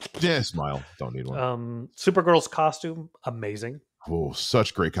 Yeah, smile. Don't need one. Supergirl's costume, amazing. Oh,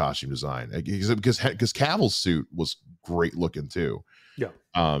 such great costume design because Cavill's suit was great looking too. Yeah.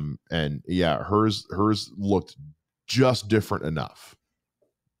 And hers looked just different enough.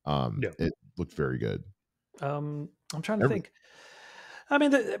 It looked very good. I'm trying to think.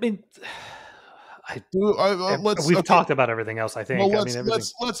 We've talked about everything else. I think. Well,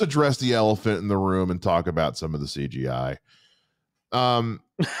 let's address the elephant in the room and talk about some of the CGI.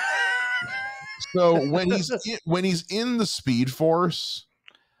 So when he's in the Speed Force,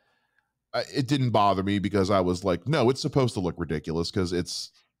 it didn't bother me because I was like, no, it's supposed to look ridiculous because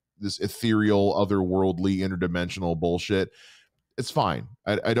it's this ethereal, otherworldly, interdimensional bullshit. It's fine.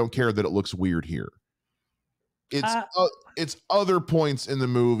 I don't care that it looks weird here. It's other points in the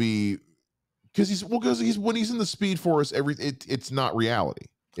movie because when he's in the Speed Force, it's not reality.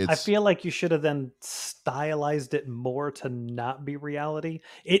 I feel like you should have then stylized it more to not be reality.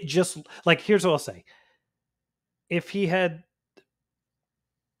 It just like, here's what I'll say. If he had,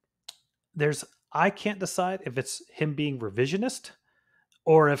 I can't decide if it's him being revisionist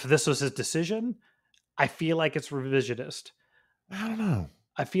or if this was his decision. I feel like it's revisionist. I don't know.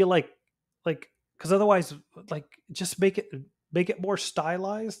 I feel like, because otherwise, like, just make it more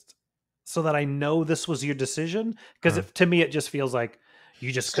stylized so that I know this was your decision. Because to me, it just feels like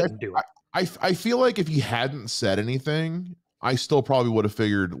you just couldn't do it. I feel like if he hadn't said anything, I still probably would have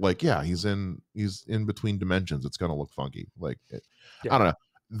figured like, yeah, he's in between dimensions. It's gonna look funky. Like, I don't know.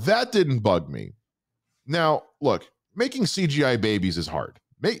 That didn't bug me. Now, look, making CGI babies is hard.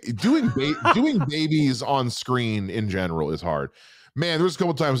 Doing babies on screen in general is hard. Man, there was a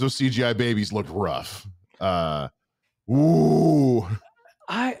couple times those CGI babies looked rough. Ooh.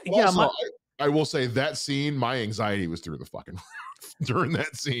 I will say that scene, my anxiety was through the fucking roof during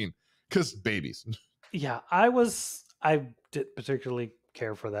that scene because babies. Yeah, I didn't particularly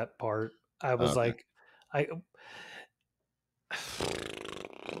care for that part. I was like, I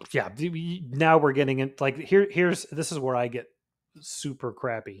yeah. Now we're getting in like here's this is where I get super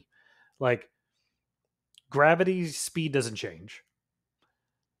crappy. Like gravity speed doesn't change.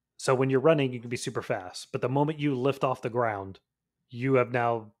 So when you're running, you can be super fast. But the moment you lift off the ground, you have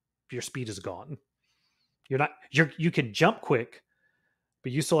now your speed is gone. You can jump quick,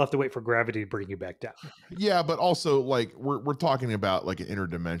 but you still have to wait for gravity to bring you back down. Yeah, but also like we're talking about like an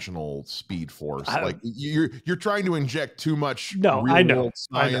interdimensional speed force. Like you're trying to inject too much No, real I know. world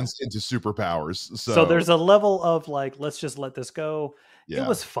science into superpowers. So So there's a level of like, let's just let this go. It yeah.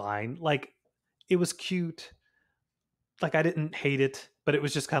 was fine. Like it was cute. Like I didn't hate it, but it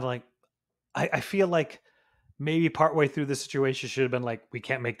was just kind of like I feel like maybe partway through the situation should have been like, we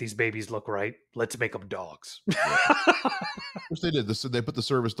can't make these babies look right. Let's make them dogs. Yeah. Which they did. This they put the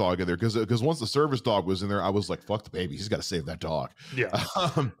service dog in there because once the service dog was in there, I was like, "Fuck the baby, he's got to save that dog." Yeah.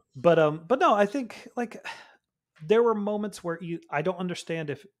 But no, I think like there were moments where I don't understand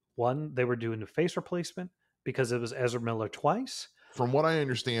if one they were doing a face replacement because it was Ezra Miller twice. From what I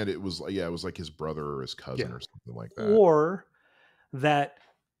understand, it was like his brother or his cousin or something like that, or that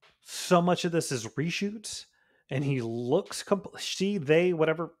so much of this is reshoots, and he looks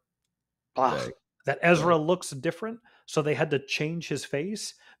whatever. That Ezra looks different, so they had to change his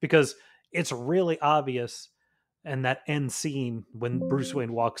face because it's really obvious in that end scene when Bruce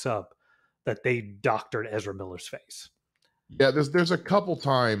Wayne walks up that they doctored Ezra Miller's face. Yeah, there's a couple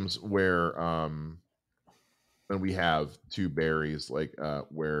times where when we have two Barrys, like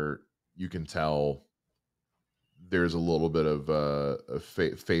where you can tell there's a little bit of a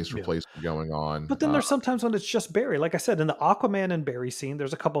face replacement going on. But then there's sometimes when it's just Barry. Like I said, in the Aquaman and Barry scene,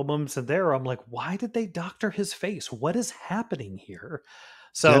 there's a couple moments in there I'm like, why did they doctor his face? What is happening here?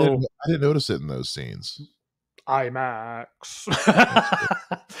 So I didn't notice it in those scenes. IMAX.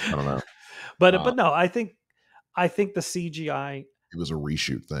 I don't know. But no, I think the CGI, it was a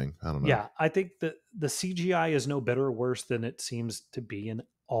reshoot thing. I don't know. Yeah, I think that the CGI is no better or worse than it seems to be in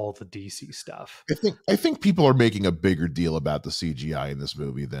all the DC stuff. I think people are making a bigger deal about the CGI in this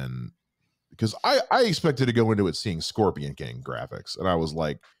movie than because I expected to go into it seeing Scorpion King graphics, and I was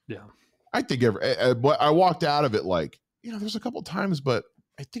like, yeah, I think I walked out of it like, there's a couple times, but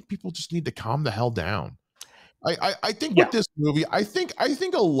I think people just need to calm the hell down. I think with this movie, I think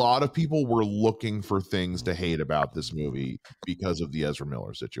a lot of people were looking for things to hate about this movie because of the Ezra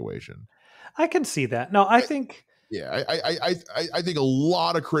Miller situation. I can see that. No, I think. Yeah, I think a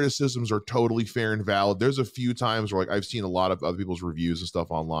lot of criticisms are totally fair and valid. There's a few times where like I've seen a lot of other people's reviews and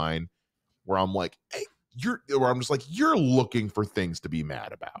stuff online where I'm like, hey, I'm just like, you're looking for things to be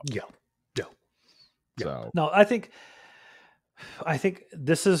mad about. Yeah. So no, I think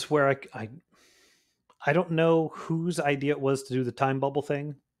this is where I don't know whose idea it was to do the time bubble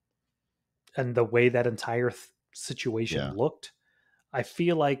thing and the way that entire situation looked. I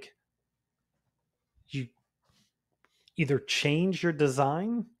feel like you either change your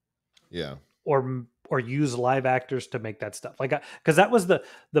design or use live actors to make that stuff. Like, because that was the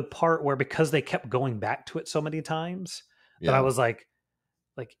part where, because they kept going back to it so many times that I was like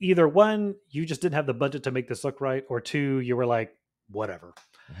either one, you just didn't have the budget to make this look right, or two, you were like, whatever.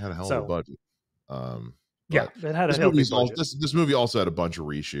 It had a hell of a budget. It had a healthy budget. This movie also had a bunch of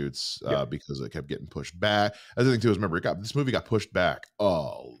reshoots because it kept getting pushed back. The other thing too is, remember, this movie got pushed back a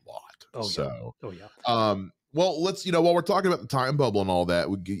lot. Well, let's while we're talking about the time bubble and all that,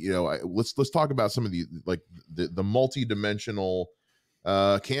 let's talk about some of the multi-dimensional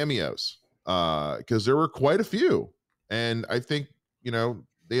cameos because there were quite a few, and I think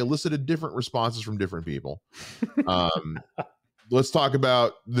they elicited different responses from different people. Let's talk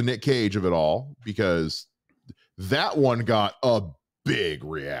about the Nick Cage of it all, because that one got a big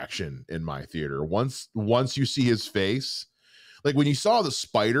reaction in my theater. Once you see his face, like when you saw the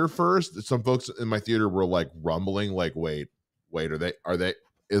spider first, some folks in my theater were like rumbling, like, wait,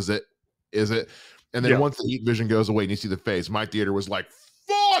 is it? And then once the heat vision goes away and you see the face, my theater was like,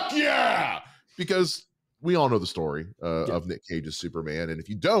 fuck yeah! Because we all know the story of Nick Cage's Superman. And if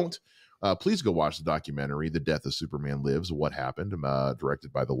you don't, please go watch the documentary, The Death of Superman Lives, What Happened,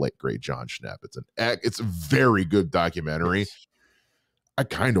 directed by the late, great John Schnepp. It's a very good documentary. I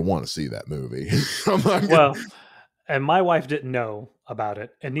kind of want to see that movie. And my wife didn't know about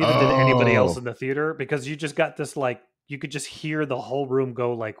it, and neither did anybody else in the theater, because you just got this, like, you could just hear the whole room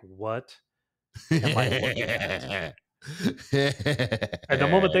go like, what am I looking at? And the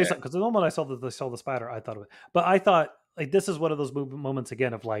moment the moment I saw that they saw the spider, I thought of it. But I thought, like, this is one of those moments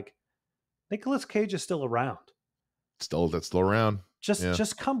again of like, Nicolas Cage is still around. That's still around.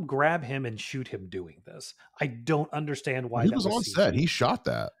 Just come grab him and shoot him doing this. I don't understand why he was on set. He shot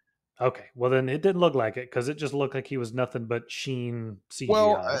that. Okay, well then it didn't look like it because it just looked like he was nothing but sheen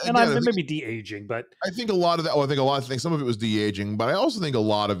Well, CGI, and again, I'm maybe de aging, but I think a lot of that. Well, I think a lot of things. Some of it was de-aging, but I also think a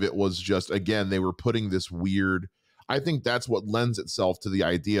lot of it was just, again, they were putting this weird. I think that's what lends itself to the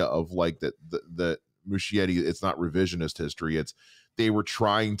idea of like that the Muschietti. It's not revisionist history. It's they were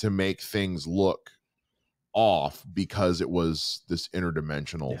trying to make things look off because it was this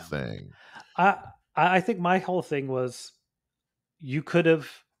interdimensional yeah, thing. I I think my whole thing was you could have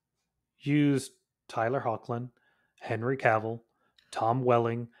used Tyler Hoechlin, Henry Cavill, Tom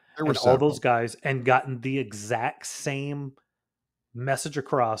Welling, There were and all several. those guys and gotten the exact same message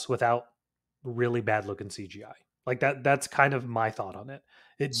across without really bad looking CGI. Like that's kind of my thought on it.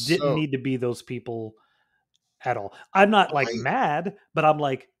 It didn't So need to be those people at all. I'm not like I mad, but I'm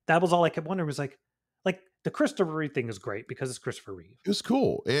like that was all I kept wondering was like the Christopher Reeve thing is great because it's Christopher Reeve. it was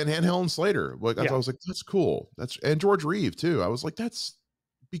cool, and Helen Slater. Like I Yeah. was like, that's cool. That's and George Reeve too. I was like, that's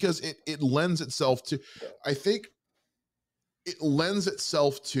because it lends itself to. I think it lends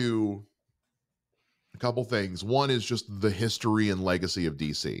itself to a couple things. One is just the history and legacy of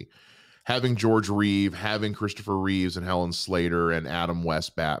DC. Having George Reeve, having Christopher Reeves and Helen Slater and Adam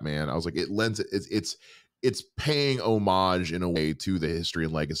West Batman, I was like, it lends it. It's paying homage in a way to the history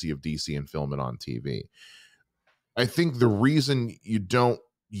and legacy of DC and film it on TV. I think the reason you don't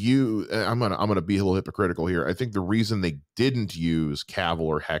you I'm gonna be a little hypocritical here. I think the reason they didn't use Cavill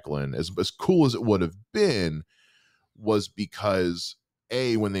or Hecklin, as cool as it would have been, was because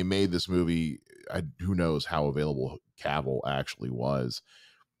a when they made this movie, who knows how available Cavill actually was,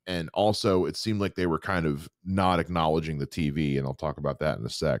 and also it seemed like they were kind of not acknowledging the TV, and I'll talk about that in a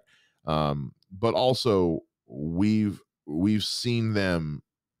sec. But also we've seen them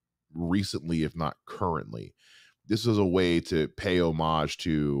recently, if not currently. This is a way to pay homage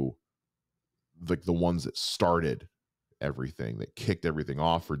to like the ones that started everything, that kicked everything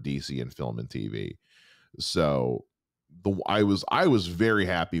off for DC and film and TV. So I was very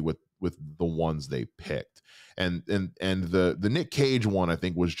happy with the ones they picked. And the Nick Cage one I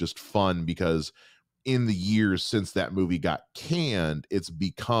think was just fun because in the years since that movie got canned, it's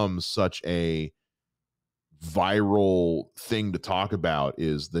become such a viral thing to talk about,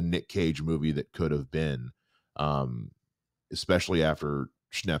 is the Nick Cage movie that could have been, um, especially after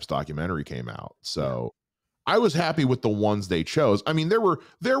Schnepp's documentary came out. Yeah. So I was happy with the ones they chose. I mean, there were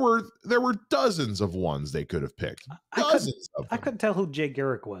dozens of ones they could have picked, I couldn't dozens of I them. couldn't tell who Jay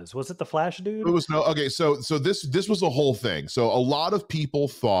Garrick was. Was it the Flash It dude? was no okay. So this was a whole thing. So a lot of people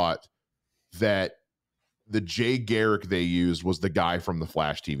thought that the Jay Garrick they used was the guy from the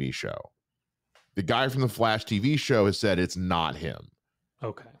Flash TV show. The guy from the Flash TV show has said it's not him.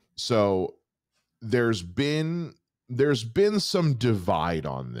 Okay. So there's been there's been some divide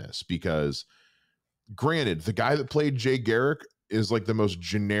on this because granted, the guy that played Jay Garrick is like the most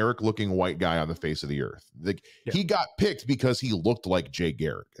generic looking white guy on the face of the earth. Like Yeah. he got picked because he looked like Jay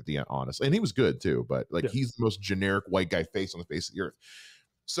Garrick at the end, honestly. And he was good too, but like Yeah. he's the most generic white guy face on the face of the earth.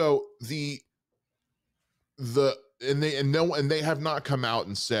 So the and they have not come out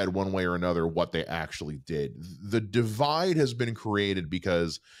and said one way or another what they actually did. The divide has been created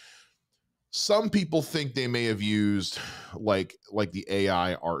because some people think they may have used like the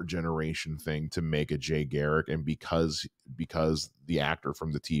AI art generation thing to make a Jay Garrick, and because the actor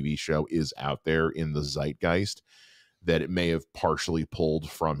from the TV show is out there in the zeitgeist, that it may have partially pulled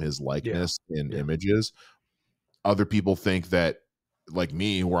from his Yeah. likeness in Yeah. images. Other people think that, like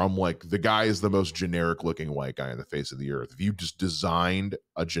me, where I'm like, the guy is the most generic looking white guy on the face of the earth. If you just designed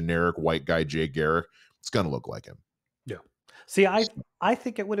a generic white guy Jay Garrick, it's gonna look like him. Yeah. See, I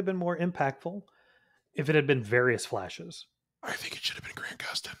think it would have been more impactful if it had been various flashes. I think it should have been Grant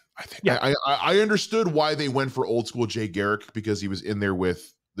Gustin. I think Yeah. I understood why they went for old school Jay Garrick, because he was in there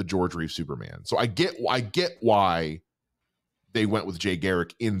with the George Reeves Superman. So I get why they went with Jay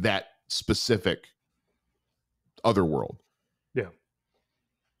Garrick in that specific other world. Yeah.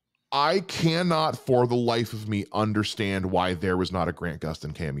 I cannot for the life of me understand why there was not a Grant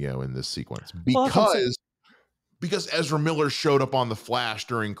Gustin cameo in this sequence, Well, that's what I'm saying. because Ezra Miller showed up on the Flash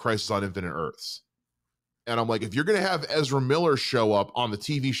during Crisis on Infinite Earths. And I'm like, if you're going to have Ezra Miller show up on the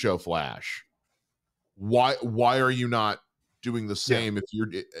TV show Flash, why are you not doing the Yeah. same? If you're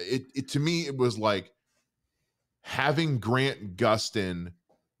it to me, it was like having Grant Gustin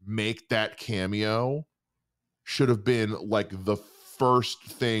make that cameo should have been like the first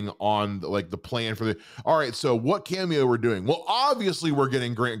thing on like the plan for the. All right, so what cameo we're doing? Well, obviously we're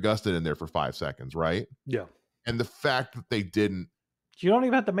getting Grant Gustin in there for 5 seconds, right? Yeah. And the fact that they didn't, You don't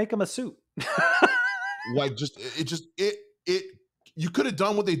even have to make him a suit. like, it you could have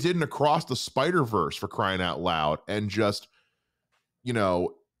done what they did in Across the Spider-Verse, for crying out loud, and just, you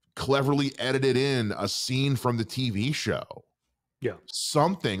know, cleverly edited in a scene from the TV show. Yeah.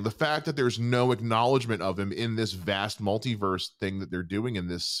 Something. The fact that there's no acknowledgement of him in this vast multiverse thing that they're doing in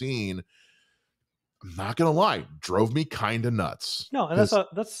this scene, I'm not gonna lie, drove me kind of nuts. No, and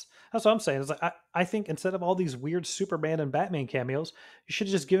Because that's what I'm saying. It's like I think instead of all these weird Superman and Batman cameos, you should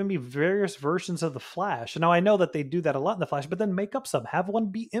have just given me various versions of the Flash. Now I know that they do that a lot in the Flash, but then make up some. Have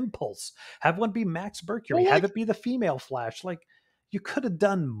one be Impulse. Have one be Max Mercury. well, Have like, it be the female Flash. Like you could have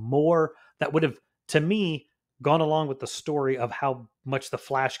done more that would have, to me, gone along with the story of how much the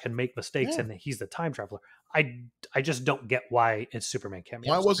Flash can make mistakes yeah. and he's the time traveler. I just don't get why it's Superman Why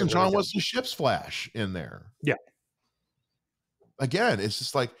cameos. I wasn't really John don't. Wesley Shipp's Flash in there? Yeah. Again, it's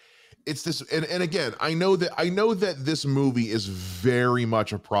just like it's this, and again, I know that this movie is very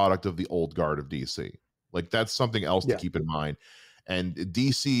much a product of the old guard of DC. Like that's something else to Yeah. keep in mind. And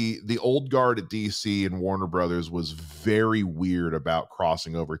DC, the old guard at DC and Warner Brothers was very weird about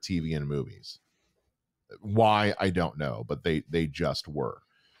crossing over TV and movies. Why, I don't know, but they just were.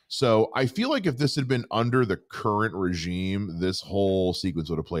 So I feel like if this had been under the current regime, this whole sequence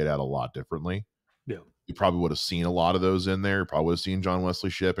would have played out a lot differently. Yeah. You probably would have seen a lot of those in there. You probably would have seen John Wesley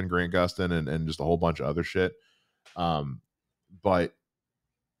Shipp and Grant Gustin and just a whole bunch of other shit. But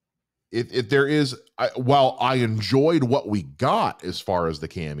if there is, while I enjoyed what we got as far as the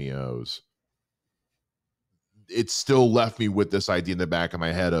cameos, it still left me with this idea in the back of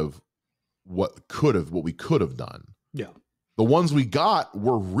my head of what we could have done. Yeah. The ones we got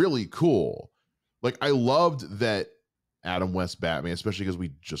were really cool. Like I loved that Adam West Batman, especially because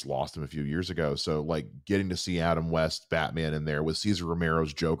we just lost him a few years ago. So like getting to see Adam West Batman in there with Cesar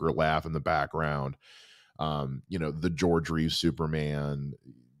Romero's Joker laugh in the background. The George Reeves Superman,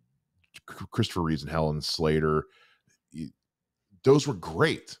 Christopher Reeves and Helen Slater. Those were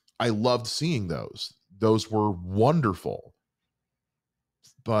great. I loved seeing those. Those were wonderful.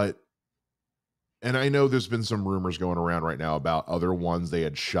 And I know there's been some rumors going around right now about other ones they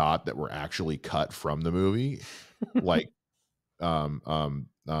had shot that were actually cut from the movie, like Linda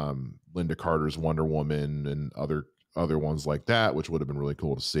Carter's Wonder Woman and other ones like that, which would have been really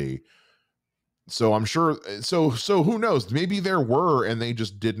cool to see. So I'm sure. So who knows? Maybe there were, and they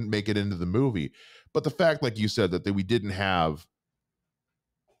just didn't make it into the movie. But the fact, like you said, that we didn't have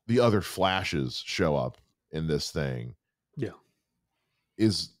the other Flashes show up in this thing, Yeah,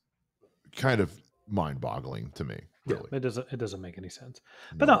 is kind of mind-boggling to me. Really, yeah, it doesn't make any sense.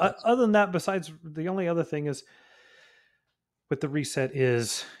 But no, other than that, besides the only other thing is with the reset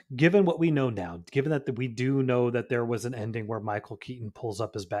is given what we know now, given that we do know that there was an ending where Michael Keaton pulls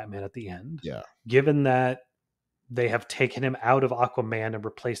up as Batman at the end. Yeah. Given that they have taken him out of Aquaman and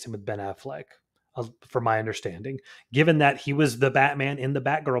replaced him with Ben Affleck, for my understanding, given that he was the Batman in the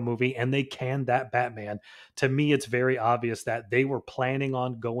Batgirl movie and they canned that Batman, to me, it's very obvious that they were planning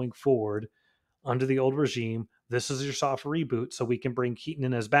on going forward under the old regime. This is your soft reboot so we can bring Keaton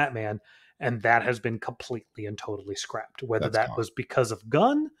in as Batman. And that has been completely and totally scrapped, whether That's that was because of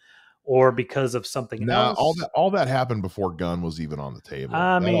Gunn or because of something else. All that happened before Gunn was even on the table.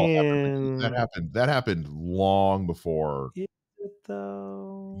 I that mean, that happened long before. Is it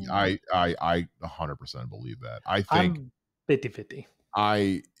though? I 100% believe that. I think I'm 50-50.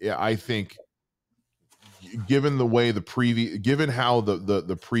 I think given the way given how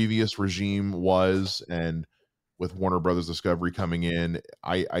the previous regime was, and with Warner Brothers Discovery coming in,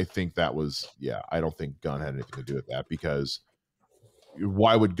 I think that was, I don't think Gunn had anything to do with that, because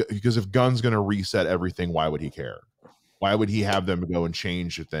if Gunn's going to reset everything, why would he care? Why would he have them go and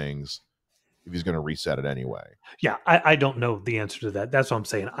change things if he's going to reset it anyway? Yeah, I don't know the answer to that. That's what I'm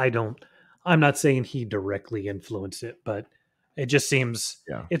saying. I'm not saying he directly influenced it, but it just seems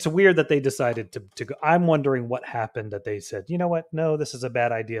it's weird that they decided to go. I'm wondering what happened that they said, you know what? No, this is a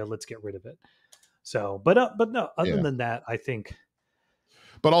bad idea. Let's get rid of it. So, but no, other than that, I think.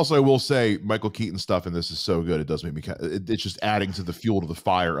 But also, I will say, Michael Keaton stuff in this is so good. It does make me. It's just adding to the fuel to the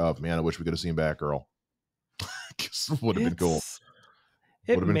fire of, man, I wish we could have seen Batgirl. Would have been cool.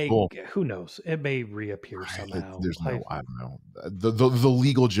 It may. Cool. Who knows? It may reappear somehow. I don't know. The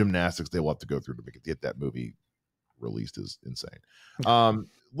legal gymnastics they will have to go through to get that movie released is insane.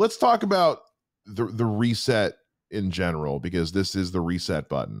 Let's talk about the reset in general, because this is the reset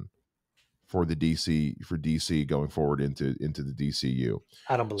button for DC going forward into the DCU.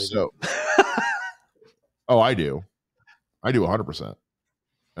 I don't believe it. Oh, I do 100%, and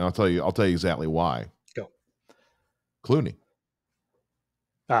I'll tell you exactly why. Go. Clooney,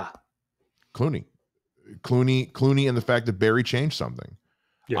 and the fact that Barry changed something.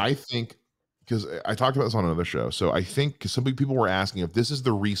 I think, because I talked about this on another show, so I think some people were asking if this is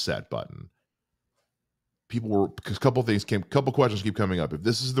the reset button, people were, because couple questions keep coming up. If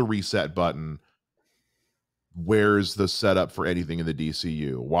this is the reset button, where's the setup for anything in the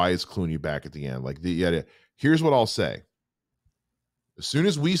DCU? Why is Clooney back at the end? Like here's what I'll say. As soon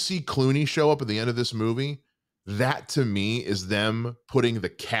as we see Clooney show up at the end of this movie, that to me is them putting the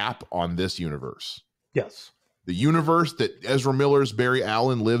cap on this universe. Yes. The universe that Ezra Miller's Barry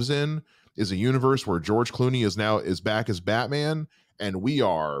Allen lives in is a universe where George Clooney is back as Batman, and we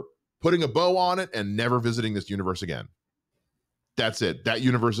are putting a bow on it and never visiting this universe again. That's it. That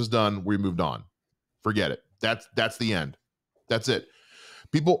universe is done. We moved on. Forget it. That's the end. That's it.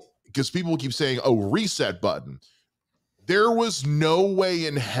 Because people keep saying, oh, reset button. There was no way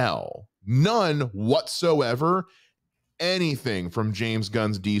in hell, none whatsoever, anything from James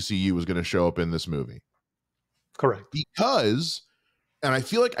Gunn's DCU was going to show up in this movie. Correct. Because, and I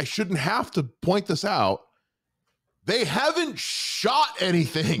feel like I shouldn't have to point this out, they haven't shot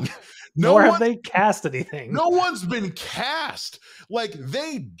anything. Nor have they cast anything. No one's been cast. Like,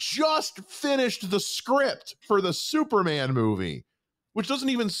 they just finished the script for the Superman movie, which doesn't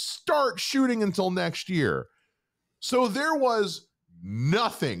even start shooting until next year. So there was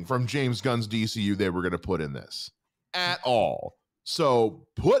nothing from James Gunn's DCU they were going to put in this at all. So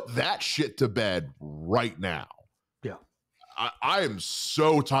put that shit to bed right now. Yeah. I am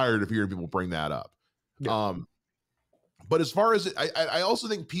so tired of hearing people bring that up. Yeah. But as far as I also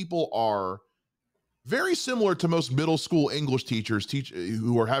think people are very similar to most middle school English teachers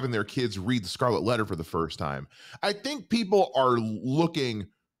who are having their kids read the Scarlet Letter for the first time. I think people are looking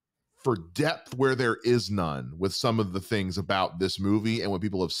for depth where there is none with some of the things about this movie and what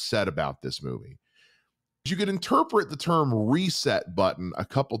people have said about this movie. You could interpret the term reset button a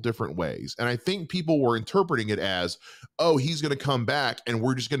couple different ways. And I think people were interpreting it as, oh, he's going to come back and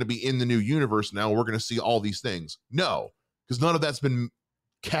we're just going to be in the new universe now. We're going to see all these things. No, because none of that's been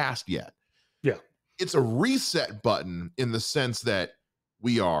cast yet. Yeah. It's a reset button in the sense that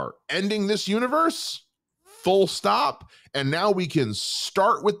we are ending this universe, full stop, and now we can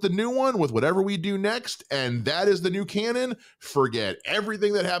start with the new one with whatever we do next, and that is the new canon. Forget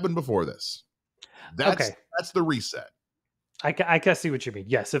everything that happened before this. That's the reset. I can see what you mean.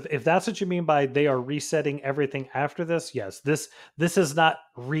 Yes, if that's what you mean by they are resetting everything after this, yes. This is not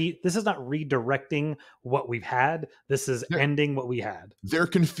redirecting what we've had. This is ending what we had.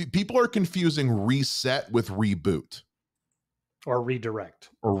 People are confusing reset with reboot. Or redirect.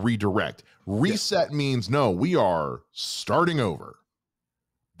 Reset means no, we are starting over.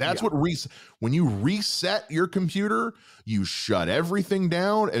 That's what when you reset your computer, you shut everything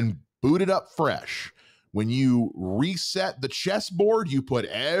down and boot it up fresh. When you reset the chessboard, you put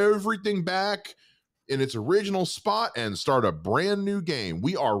everything back in its original spot and start a brand new game.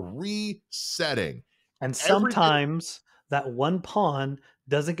 We are resetting. And sometimes that one pawn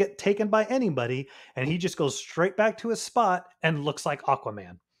doesn't get taken by anybody, and he just goes straight back to his spot and looks like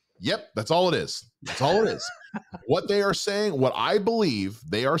Aquaman. Yep, that's all it is. That's all it is. What they are saying, what I believe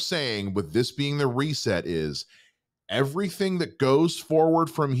they are saying with this being the reset is everything that goes forward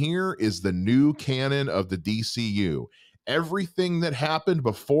from here is the new canon of the DCU. Everything that happened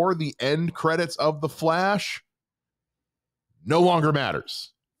before the end credits of The Flash no longer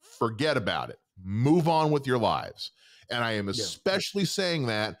matters. Forget about it. Move on with your lives. And I am especially saying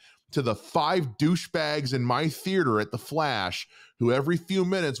that to the 5 douchebags in my theater at The Flash who every few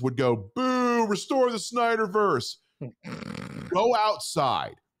minutes would go, boo, restore the Snyderverse. Go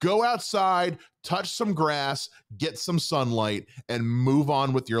outside, touch some grass, get some sunlight, and move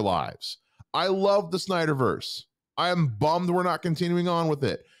on with your lives. I love the Snyderverse. I am bummed we're not continuing on with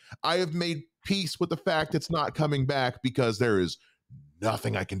it. I have made peace with the fact it's not coming back because there is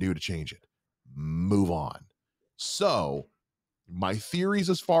nothing I can do to change it. Move on. So my theories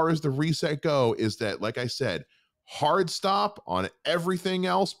as far as the reset go is that, like I said, hard stop on everything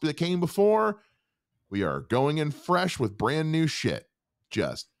else that came before. We are going in fresh with brand new shit.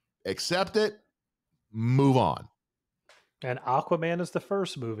 Just accept it, move on. And Aquaman is the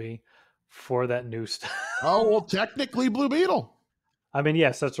first movie for that new stuff. Oh, well, technically Blue Beetle. I mean,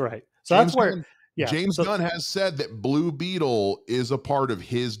 yes, that's right. So James that's where James Gunn has said that Blue Beetle is a part of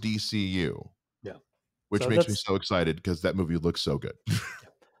his DCU. Yeah. Which makes me so excited because that movie looks so good.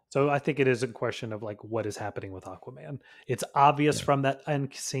 So I think it is a question of like what is happening with Aquaman. It's obvious from that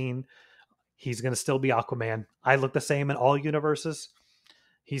end scene. He's going to still be Aquaman. I look the same in all universes.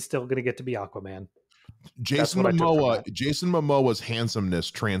 He's still going to get to be Aquaman. Jason Momoa's handsomeness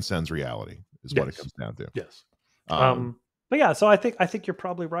transcends reality is what it comes down to. Yes. But yeah, so I think you're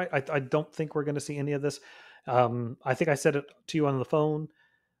probably right. I don't think we're going to see any of this. I think I said it to you on the phone.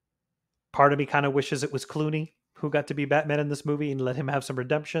 Part of me kind of wishes it was Clooney who got to be Batman in this movie and let him have some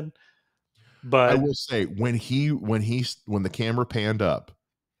redemption. I But will say when the camera panned up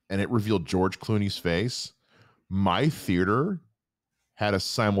and it revealed George Clooney's face, my theater had a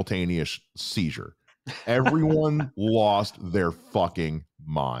simultaneous seizure. Everyone lost their fucking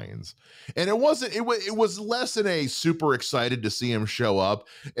minds. And it was less than a super excited to see him show up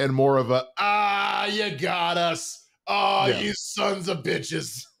and more of a you got us. Oh, yeah. you sons of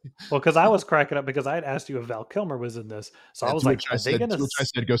bitches. Well, because I was cracking up because I had asked you if Val Kilmer was in this, so I And was like, "Are they to gonna?" which I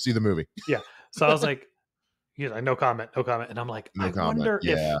said, go see the movie. Yeah. So I was like, he's like, "No comment, no comment," and I'm like, No I comment. wonder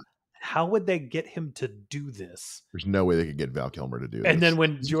Yeah. if how would they get him to do this? There's no way they could get Val Kilmer to do And this. then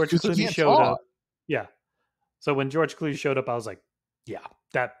when George Because he Clooney can't showed talk. up, yeah. So when George Clooney showed up, I was like, "Yeah,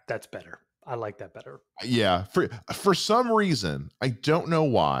 that's better. I like that better." Yeah. For some reason, I don't know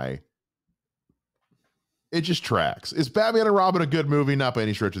why. It just tracks. Is Batman and Robin a good movie? Not by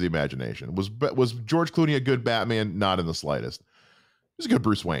any stretch of the imagination. Was George Clooney a good Batman? Not in the slightest. He was a good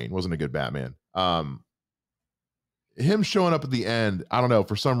Bruce Wayne. Wasn't a good Batman. Him showing up at the end, I don't know.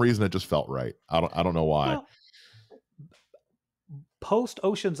 For some reason, it just felt right. I don't know why. Well, post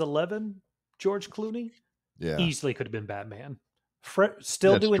Ocean's 11, George Clooney Yeah, easily could have been Batman.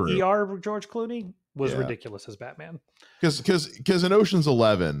 Still that's doing true. ER George Clooney was Yeah. ridiculous as Batman. Because in Ocean's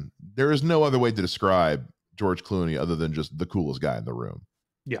 11, there is no other way to describe George Clooney other than just the coolest guy in the room.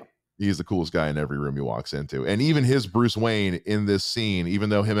 Yeah. He's the coolest guy in every room he walks into. And even his Bruce Wayne in this scene, even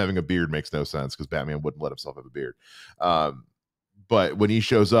though him having a beard makes no sense because Batman wouldn't let himself have a beard. But when he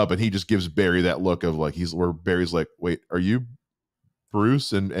shows up and he just gives Barry that look of like, where Barry's like, wait, are you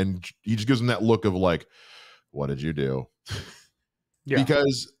Bruce? And he just gives him that look of like, what did you do? Yeah.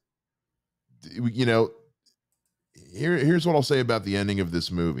 Because, you know, here's what I'll say about the ending of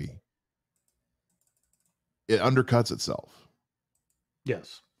this movie. It undercuts itself.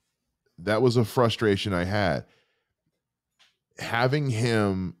 Yes. That was a frustration I had. Having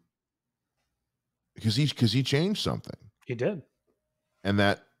him, because he changed something. He did. And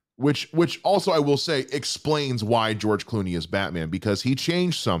that which also I will say explains why George Clooney is Batman, because he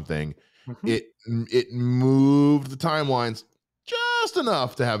changed something. Mhm. It moved the timelines just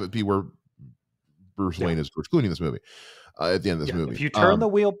enough to have it be where Bruce Wayne is George Clooney in this movie. At the end of this movie, If you turn the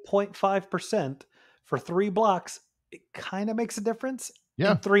wheel 0.5% for 3 blocks, it kind of makes a difference.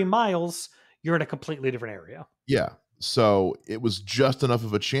 Yeah. In 3 miles, you're in a completely different area. Yeah. So it was just enough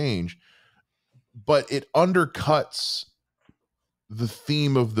of a change, but it undercuts the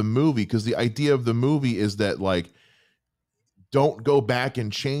theme of the movie, because the idea of the movie is that, like, don't go back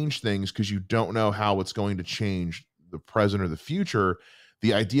and change things because you don't know how it's going to change the present or the future.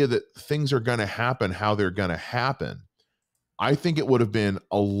 The idea that things are going to happen how they're going to happen. I think it would have been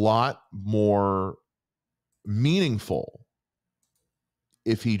a lot more meaningful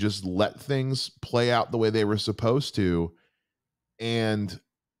if he just let things play out the way they were supposed to, and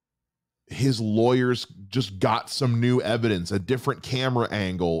his lawyers just got some new evidence, a different camera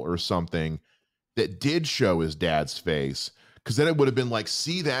angle or something that did show his dad's face. Because then it would have been like,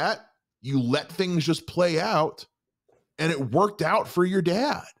 see that? You let things just play out and it worked out for your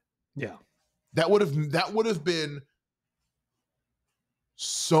dad. Yeah. That would have been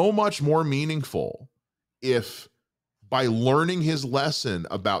so much more meaningful if, by learning his lesson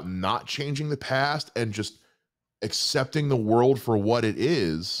about not changing the past and just accepting the world for what it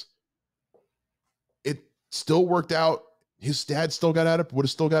is, it still worked out. His dad would have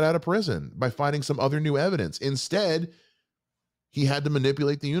still got out of prison by finding some other new evidence. Instead, he had to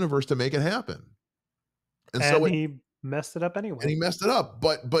manipulate the universe to make it happen. And so he messed it up anyway. And he messed it up.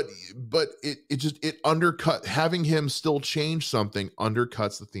 But it undercut, having him still change something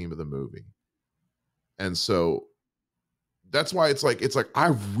undercuts the theme of the movie. And so that's why it's like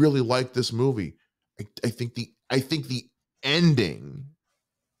I really like this movie. I think the ending,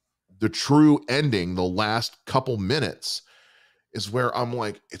 the true ending, the last couple minutes, is where I'm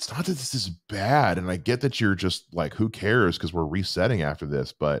like, it's not that this is bad, and I get that you're just like, who cares, because we're resetting after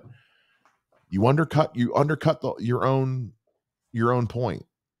this, but you undercut your own point,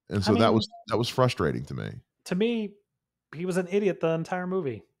 and so that was frustrating to me. To me, he was an idiot the entire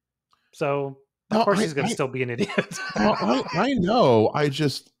movie, so of course he's going to still be an idiot. I know. I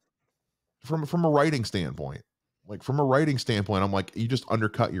just from a writing standpoint, I'm like, you just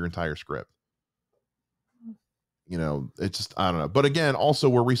undercut your entire script. You know, it's just, I don't know. But again, also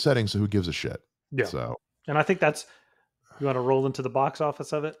we're resetting, so who gives a shit? Yeah. So, and I think that's, you want to roll into the box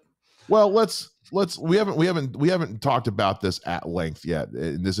office of it? Well, we haven't talked about this at length yet.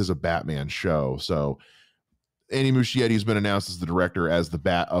 And this is a Batman show. So Andy Muschietti has been announced as the director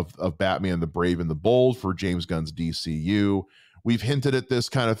of Batman the Brave and the Bold for James Gunn's DCU. We've hinted at this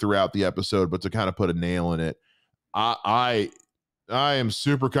kind of throughout the episode, but to kind of put a nail in it, I I am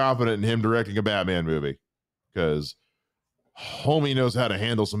super confident in him directing a Batman movie because homie knows how to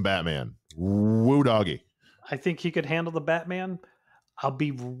handle some Batman. Woo doggy. I think he could handle the Batman. I'll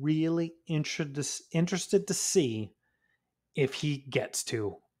be really interested to see if he gets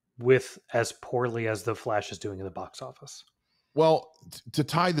to with as poorly as the Flash is doing in the box office. Well, to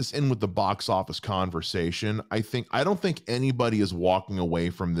tie this in with the box office conversation, I don't think anybody is walking away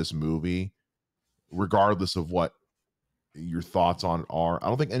from this movie, regardless of what your thoughts on are. I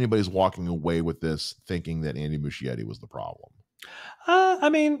don't think anybody's walking away with this thinking that Andy Muschietti was the problem. I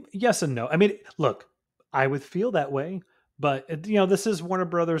mean, yes and no. I mean, look, I would feel that way, but this is Warner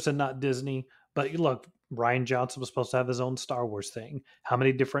Brothers and not Disney. But look, Ryan Johnson was supposed to have his own Star Wars thing. How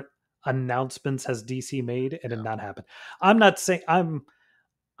many different announcements has DC made and it not happened? I'm not saying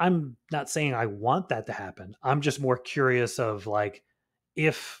I'm not saying I want that to happen. I'm just more curious of like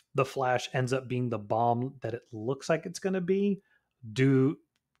if the Flash ends up being the bomb that it looks like it's going to be. Do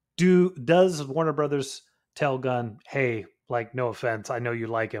does Warner Brothers tell Gunn, hey, like no offense, I know you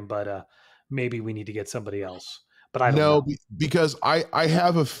like him, but maybe we need to get somebody else. But I don't No, know. because I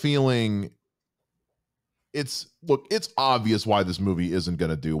have a feeling it's obvious why this movie isn't going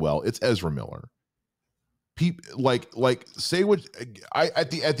to do well. It's Ezra Miller. People like say what I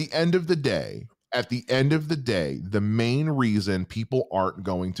at the end of the day, the main reason people aren't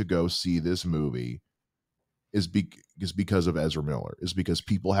going to go see this movie is because of Ezra Miller, is because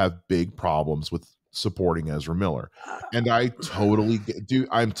people have big problems with supporting Ezra Miller. And I totally do.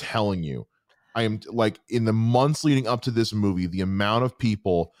 I'm telling you, I am like in the months leading up to this movie, the amount of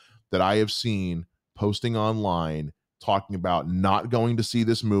people that I have seen posting online talking about not going to see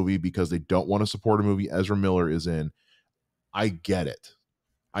this movie because they don't want to support a movie Ezra Miller is in. I get it.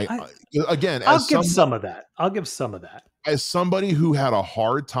 Again, I'll give some of that. I'll give some of that. As somebody who had a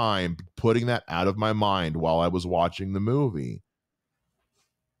hard time putting that out of my mind while I was watching the movie,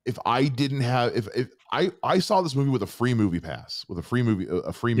 if I didn't have if I saw this movie with a free movie pass, with a free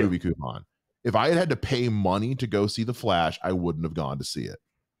movie coupon. If I had to pay money to go see The Flash, I wouldn't have gone to see it.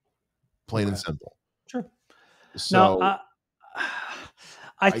 Plain and simple. Sure. So now,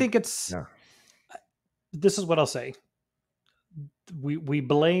 I think it's this is what I'll say. We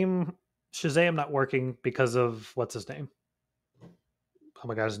blame Shazam not working because of what's his name? Oh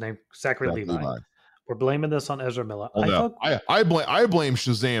my god, his name Zachary Levi. We're blaming this on Ezra Miller. I blame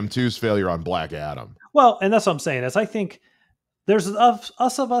Shazam 2's failure on Black Adam. Well, and that's what I'm saying. Is I think there's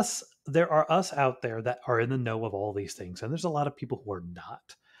there are us out there that are in the know of all these things, and there's a lot of people who are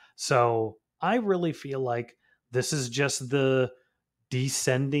not. So I really feel like this is just the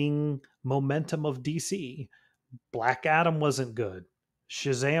descending momentum of DC. Black Adam wasn't good.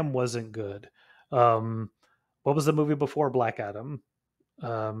 Shazam wasn't good. What was the movie before Black Adam?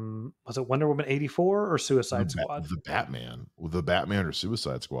 Was it Wonder Woman 84 or Suicide Squad? The Batman or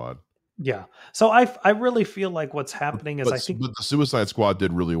Suicide Squad. Yeah. So I really feel like what's happening is but the Suicide Squad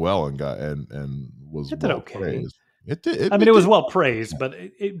did really well and was it did okay. Praised. It did. It was well praised, but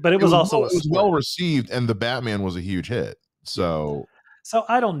it was also it was well received, and the Batman was a huge hit. So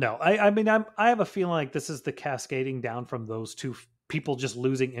I don't know. I have a feeling like this is the cascading down from those two people just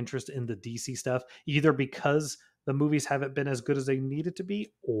losing interest in the DC stuff, either because the movies haven't been as good as they needed to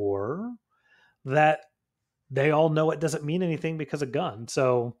be, or that they all know it doesn't mean anything because of Gunn.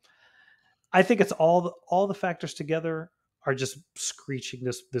 So I think it's all the factors together are just screeching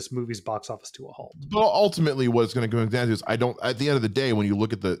this movie's box office to a halt. But ultimately, what it's going to go down to is at the end of the day, when you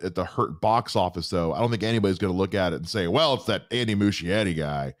look at the hurt box office, though, I don't think anybody's going to look at it and say, "Well, it's that Andy Muschietti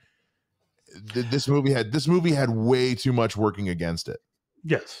guy." This movie had way too much working against it.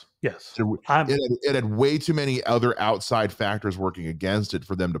 Yes. It had way too many other outside factors working against it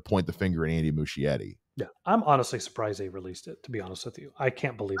for them to point the finger at Andy Muschietti. Yeah, I'm honestly surprised they released it, to be honest with you. I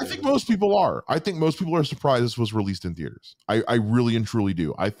can't believe it. I think most people are. I think most people are surprised this was released in theaters. I really and truly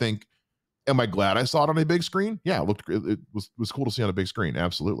do. I think, am I glad I saw it on a big screen? Yeah, it was cool to see on a big screen.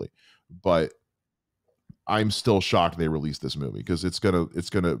 Absolutely. But I'm still shocked they released this movie because it's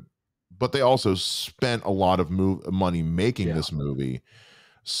gonna, but they also spent a lot of money making this movie.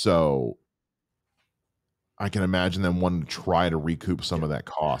 So I can imagine them wanting to try to recoup some of that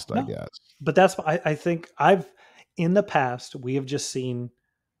cost, I guess. But that's I think in the past, we have just seen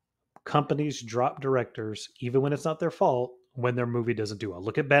companies drop directors, even when it's not their fault, when their movie doesn't do well.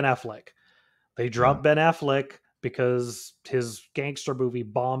 Look at Ben Affleck. They dropped Ben Affleck because his gangster movie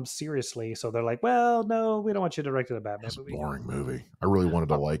bombed seriously. So they're like, well, no, we don't want you directing a Batman movie. Boring movie. I really wanted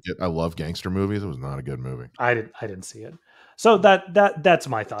to like it. I love gangster movies. It was not a good movie. I didn't see it. So that's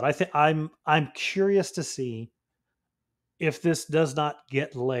my thought. I think I'm curious to see if this does not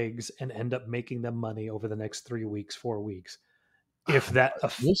get legs and end up making them money over the next 3 weeks, 4 weeks. if that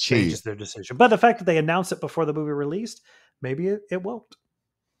We'll see. changes their decision. But the fact that they announced it before the movie released, maybe it won't.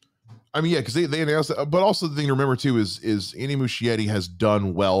 I mean, yeah, because they announced it, but also the thing to remember too is Andy Muschietti has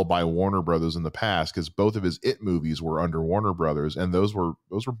done well by Warner Brothers in the past because both of his It movies were under Warner Brothers, and those were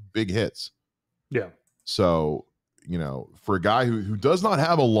big hits. Yeah. So, for a guy who does not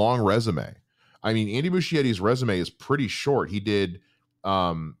have a long resume, I mean, Andy Muschietti's resume is pretty short. He did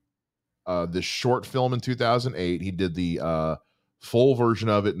this short film in 2008. He did the full version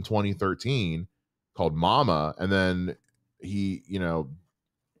of it in 2013 called Mama, and then he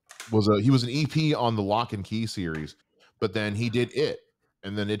was an EP on the Lock and Key series, but then he did It,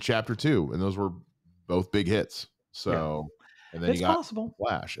 and then It Chapter 2, and those were both big hits. So, and then It's he got possible.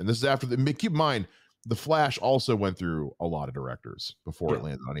 Flash, and this is after keep in mind the Flash also went through a lot of directors before it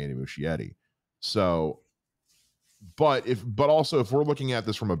landed on Andy Muschietti. So, but also if we're looking at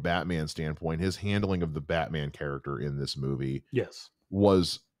this from a Batman standpoint, his handling of the Batman character in this movie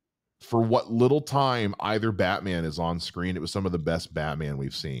was, for what little time either Batman is on screen, it was some of the best Batman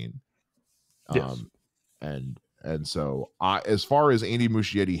we've seen. And so as far as Andy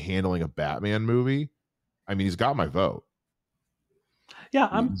Muschietti handling a Batman movie, I mean, he's got my vote. Yeah,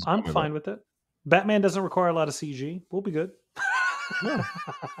 I'm fine with it. Batman doesn't require a lot of CG. We'll be good. Yeah.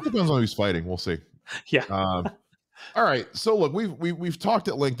 Depends on who's fighting. We'll see. Yeah. All right. So look, we've talked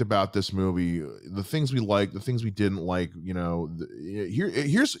at length about this movie, the things we liked, the things we didn't like.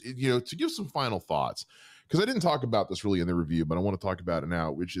 Here's to give some final thoughts, because I didn't talk about this really in the review, but I want to talk about it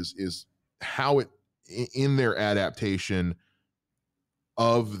now, which is how it in their adaptation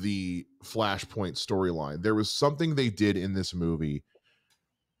of the Flashpoint storyline, there was something they did in this movie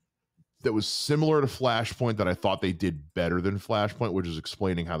that was similar to Flashpoint that I thought they did better than Flashpoint, which is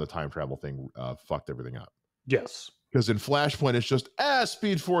explaining how the time travel thing fucked everything up. Yes. Because in Flashpoint, it's just,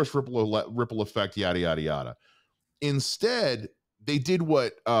 Speed Force, ripple effect, yada, yada, yada. Instead, they did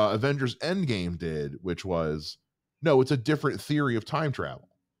what Avengers Endgame did, which was, no, it's a different theory of time travel.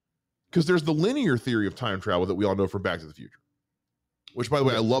 Because there's the linear theory of time travel that we all know from Back to the Future. Which, by the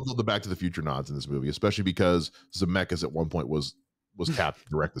way, I love the Back to the Future nods in this movie, especially because Zemeckis at one point was tapped to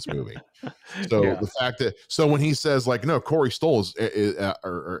direct this movie. So the fact that, when he says like, no, Corey Stoll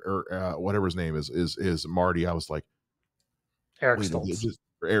or whatever his name is Marty, I was like, Eric Stoltz.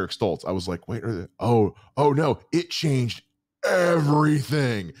 Eric Stoltz. I was like, wait, oh no, it changed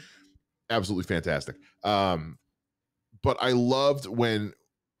everything. Absolutely fantastic. But I loved when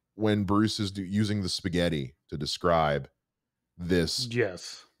Bruce is using the spaghetti to describe this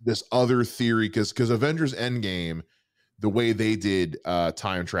other theory, because Avengers Endgame, the way they did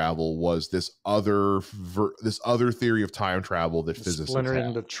time travel was this other theory of time travel that physicists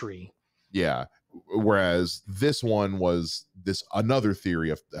splintering the tree. Yeah. Whereas this one was this another theory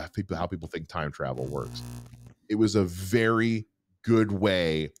of how people think time travel works. It was a very good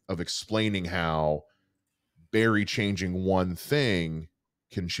way of explaining how Barry changing one thing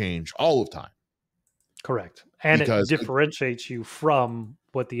can change all of time. Correct. And it differentiates you from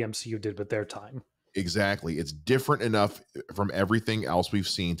what the MCU did with their time. Exactly. It's different enough from everything else we've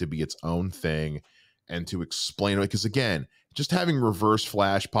seen to be its own thing and to explain it. Because again, just having Reverse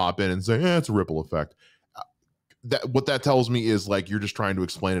Flash pop in and say, it's a ripple effect. What that tells me is like, you're just trying to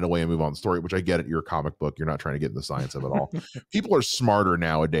explain it away and move on the story, which I get it. You're a comic book. You're not trying to get in the science of it all. People are smarter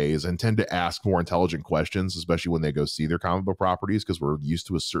nowadays and tend to ask more intelligent questions, especially when they go see their comic book properties, because we're used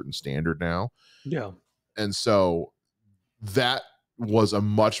to a certain standard now. Yeah. And so that was a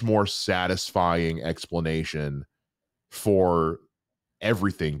much more satisfying explanation for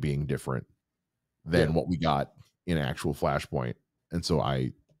everything being different than what we got in actual Flashpoint. And so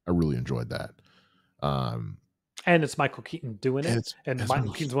I really enjoyed that. And it's Michael Keaton doing it. And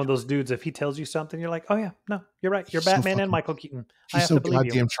Michael Keaton's one of those dudes, if he tells you something, you're like, oh yeah, no, you're right. You're Batman and Michael Keaton. He's so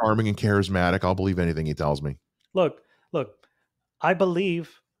goddamn charming and charismatic. I'll believe anything he tells me. Look, I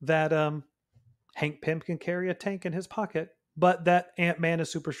believe that Hank Pym can carry a tank in his pocket, but that Ant-Man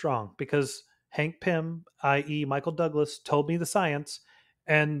is super strong because Hank Pym, i.e. Michael Douglas, told me the science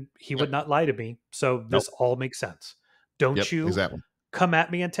and he would not lie to me. So this all makes sense. Don't you come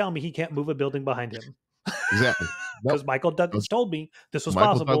at me and tell me he can't move a building behind him. Exactly. Because Michael Douglas told me this was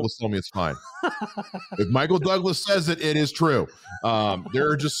possible. Michael Douglas told me it's fine. If Michael Douglas says it, it is true. There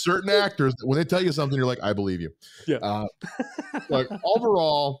are just certain actors that when they tell you something, you're like, I believe you. Yeah. Like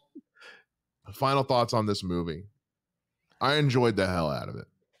overall, final thoughts on this movie. I enjoyed the hell out of it.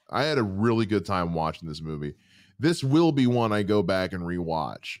 I had a really good time watching this movie. This will be one I go back and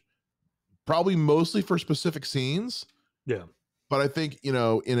rewatch, probably mostly for specific scenes. Yeah. But I think, in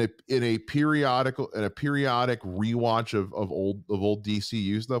a periodic rewatch of old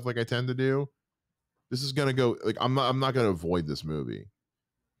DCU stuff like I tend to do, This is gonna go like I'm not gonna avoid this movie.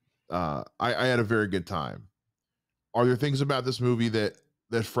 I had a very good time. Are there things about this movie that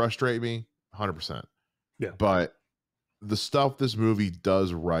frustrate me? 100%. Yeah. But the stuff this movie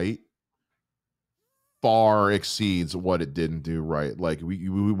does right far exceeds what it didn't do right. Like we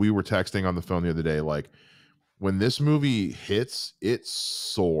were texting on the phone the other day. Like when this movie hits, it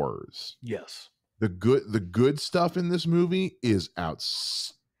soars. Yes. The good stuff in this movie is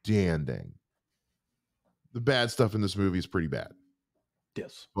outstanding. The bad stuff in this movie is pretty bad.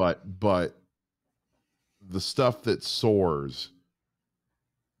 Yes. But the stuff that soars,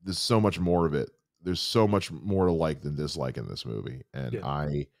 there's so much more of it. There's so much more to like than dislike in this movie. And Yeah.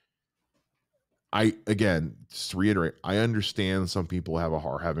 I again, just to reiterate, I understand some people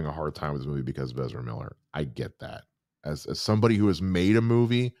having a hard time with this movie because of Ezra Miller. I get that. As somebody who has made a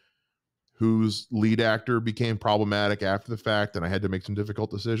movie whose lead actor became problematic after the fact and I had to make some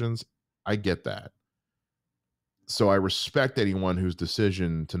difficult decisions, I get that. So I respect anyone whose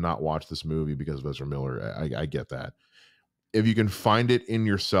decision to not watch this movie because of Ezra Miller. I get that. If you can find it in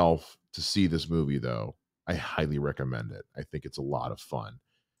yourself to see this movie, though, I highly recommend it. I think it's a lot of fun.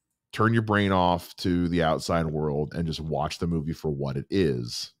 Turn your brain off to the outside world and just watch the movie for what it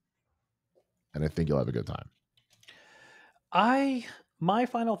is. And I think you'll have a good time. My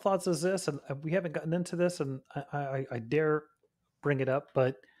final thoughts is this, and we haven't gotten into this, and I dare bring it up,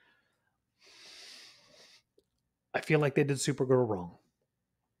 but I feel like they did Supergirl wrong.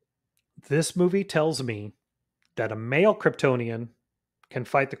 This movie tells me that a male Kryptonian can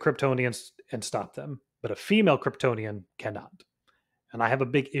fight the Kryptonians and stop them, but a female Kryptonian cannot. And I have a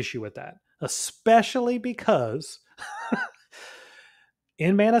big issue with that, especially because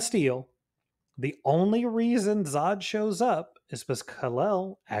in Man of Steel, the only reason Zod shows up is because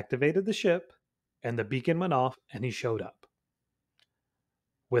Kal-El activated the ship and the beacon went off and he showed up.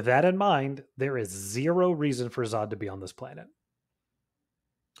 With that in mind, there is zero reason for Zod to be on this planet.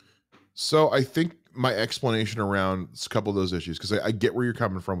 So I think my explanation around a couple of those issues, because I get where you're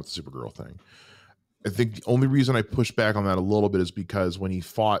coming from with the Supergirl thing. I think the only reason I push back on that a little bit is because when he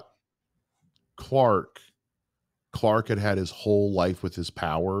fought Clark had his whole life with his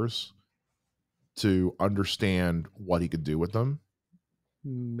powers to understand what he could do with them.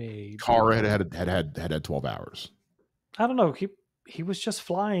 Maybe Kara had 12 hours. I don't know. He was just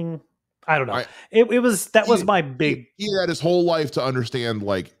flying. I don't know. That was my big. He had his whole life to understand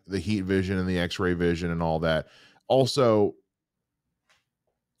like the heat vision and the X-ray vision and all that. Also,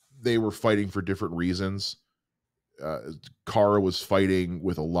 they were fighting for different reasons. Kara was fighting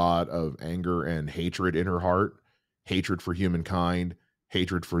with a lot of anger and hatred in her heart, hatred for humankind,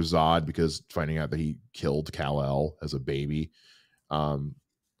 hatred for Zod because finding out that he killed Kal-El as a baby.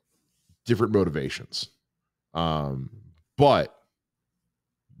 Different motivations. But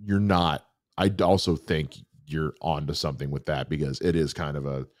you're not. I also think you're onto something with that because it is kind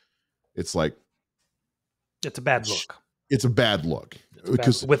of it's a bad look. It's a bad look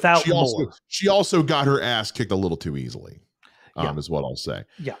because without she also got her ass kicked a little too easily. Is what I'll say.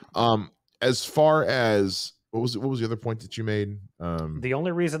 Yeah. As far as what was the other point that you made? The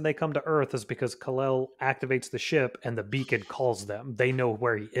only reason they come to Earth is because Kal-El activates the ship and the beacon calls them. They know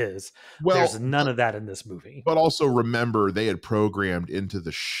where he is. Well, there's none of that in this movie. But also remember, they had programmed into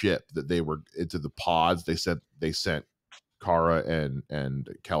the ship that they were into the pods. They sent Kara and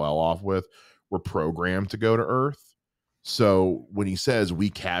Kal-El off with were programmed to go to Earth. So when he says we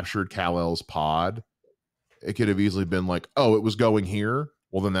captured Kal-El's pod, it could have easily been like, oh, it was going here.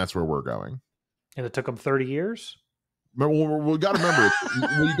 Well, then that's where we're going. And it took them 30 years. We got to remember.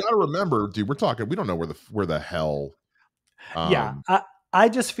 You got to remember, dude. We're talking. We don't know where the hell. Yeah, I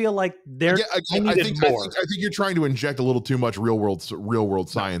just feel like they're. I think you're trying to inject a little too much real world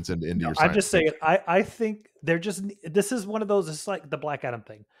science into your. I'm just saying. I think they're just. This is one of those. It's like the Black Adam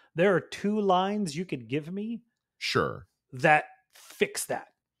thing. There are 2 lines you could give me. Sure. That fix that.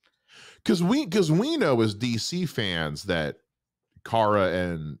 Because we know as DC fans that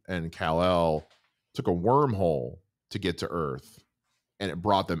Kara and Kal-El took a wormhole to get to Earth, and it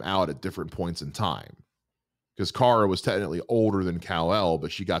brought them out at different points in time. Because Kara was technically older than Kal-El, but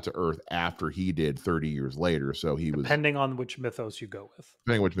she got to Earth after he did 30 years later. So he was depending on which mythos you go with.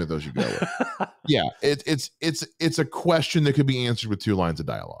 Yeah, it's a question that could be answered with 2 lines of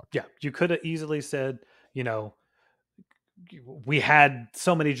dialogue. Yeah, you could have easily said, we had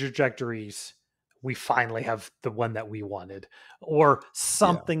so many trajectories. We finally have the one that we wanted, or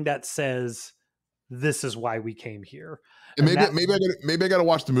something that says this is why we came here. And maybe I got to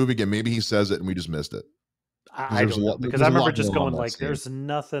watch the movie again. Maybe he says it and we just missed it. I don't know, because I remember just going like, there's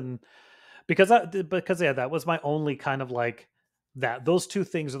nothing, because that was my only kind of like that. Those 2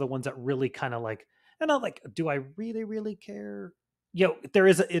 things are the ones that really kind of like, And I'm like, do I really, really care?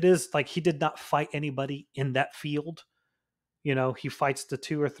 It is like he did not fight anybody in that field. He fights the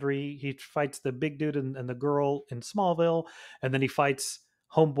two or three. He fights the big dude and the girl in Smallville, and then he fights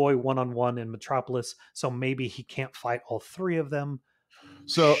Homeboy one-on-one in Metropolis. So maybe he can't fight all three of them.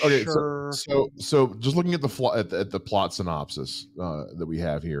 So okay, Sure. so just looking at the plot synopsis that we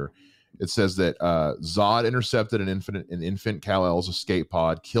have here, it says that Zod intercepted an infant Kal-El's escape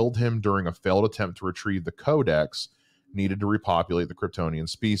pod, killed him during a failed attempt to retrieve the Codex needed to repopulate the Kryptonian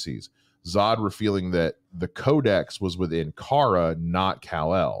species. Zod revealing that the Codex was within Kara, not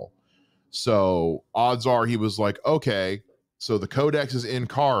Kal-El. So odds are he was like, okay, so the Codex is in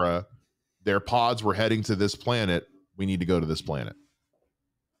Kara. Their pods were heading to this planet. We need to go to this planet.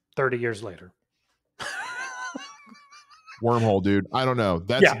 30 years later. Wormhole, dude. I don't know.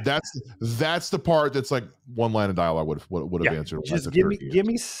 That's the part that's like one line of dialogue would have answered. Just give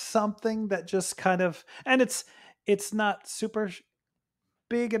me something that just kind of, and it's not super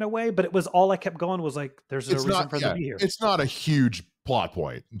big in a way, but it was all I kept going was like, there's no reason for them to be here. It's not a huge plot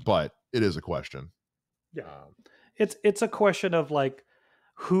point, but it is a question. Yeah, it's a question of like,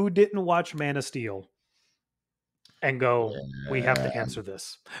 who didn't watch Man of Steel and go, we have to answer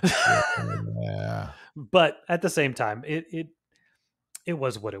this. Yeah. But at the same time, it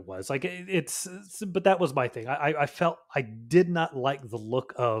was what it was. Like but that was my thing. I felt I did not like the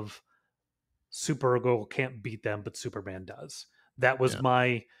look of Supergirl can't beat them, but Superman does. That was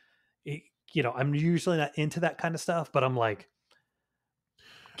my, I'm usually not into that kind of stuff, but I'm like,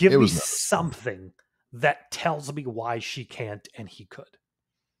 give me something that tells me why she can't and he could.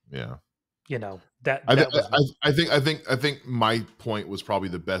 Yeah. I think my point was probably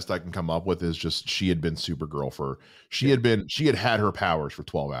the best I can come up with is just she had been Supergirl she had her powers for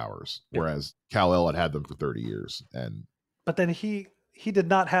 12 hours, whereas Kal-El had them for 30 years. But then he did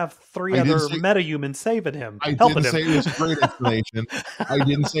not have three other metahumans saving him. I didn't say it was a great explanation. I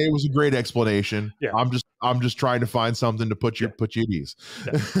didn't say it was a great explanation. Yeah. I'm just trying to find something to put you at ease.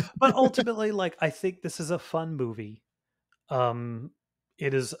 Yeah. But ultimately, like, I think this is a fun movie.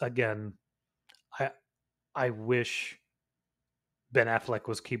 It is, again, I wish Ben Affleck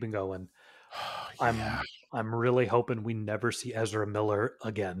was keeping going. I'm really hoping we never see Ezra Miller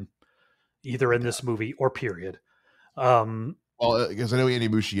again, either in this movie or period. Well, because I know Andy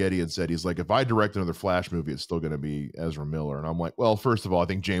Muschietti had said, he's like, if I direct another Flash movie, it's still going to be Ezra Miller. And I'm like, well, first of all, I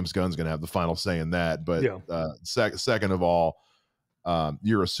think James Gunn's going to have the final say in that. But second of all,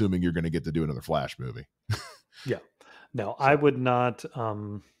 you're assuming you're going to get to do another Flash movie. Yeah. No, I would not.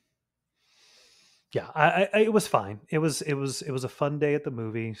 It was fine. It was a fun day at the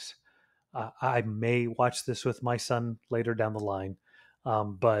movies. I may watch this with my son later down the line.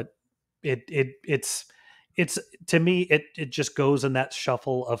 But it's to me, it just goes in that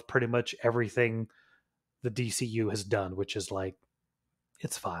shuffle of pretty much everything the DCU has done, which is like,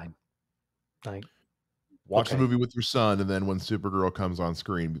 it's fine. Like, watch the movie with your son, and then when Supergirl comes on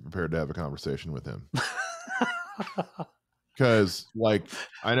screen, be prepared to have a conversation with him. Because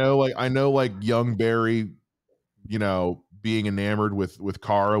I know young Barry, being enamored with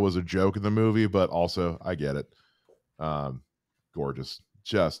Kara was a joke in the movie, but also I get it. Gorgeous.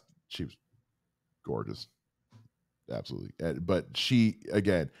 She was gorgeous. Absolutely. But she,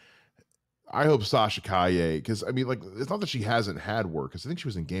 again, I hope Sasha Calle, because I mean, like, it's not that she hasn't had work, because I think she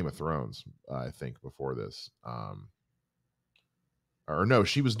was in Game of Thrones, I think, before this. Or no,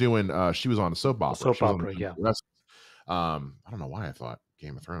 she was on a soap opera. Yeah. I don't know why I thought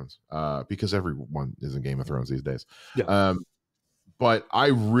Game of Thrones, because everyone is in Game of Thrones these days. Yeah. But I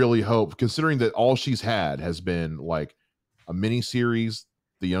really hope, considering that all she's had has been like a mini series,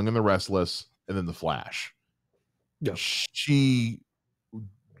 The Young and the Restless, and then The Flash. Yeah. She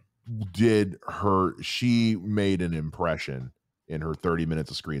made an impression in her 30 minutes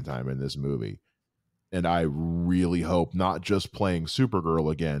of screen time in this movie. And I really hope, not just playing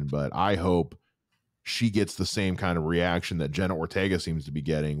Supergirl again, but I hope she gets the same kind of reaction that Jenna Ortega seems to be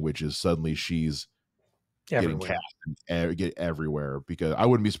getting, which is suddenly she's getting cast and get everywhere, because I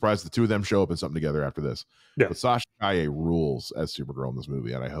wouldn't be surprised if the two of them show up in something together after this. Yeah. But Sasha Calle rules as Supergirl in this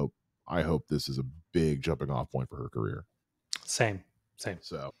movie, and I hope this is a big jumping off point for her career. Same.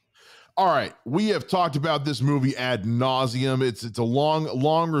 So, all right, we have talked about this movie ad nauseum. It's a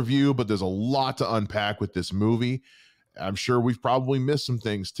long review, but there's a lot to unpack with this movie. I'm sure we've probably missed some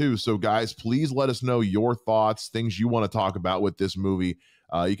things too. So guys, please let us know your thoughts, things you want to talk about with this movie.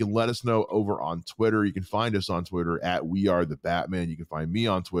 You can let us know over on Twitter. You can find us on Twitter at We Are the Batman. You can find me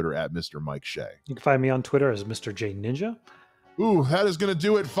on Twitter at Mr. Mike Shea. You can find me on Twitter as Mr. J Ninja. Ooh, that is going to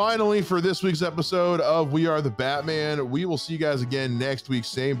do it finally for this week's episode of We Are the Batman. We will see you guys again next week.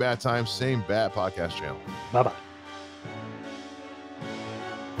 Same bat time, same bat podcast channel. Bye-bye.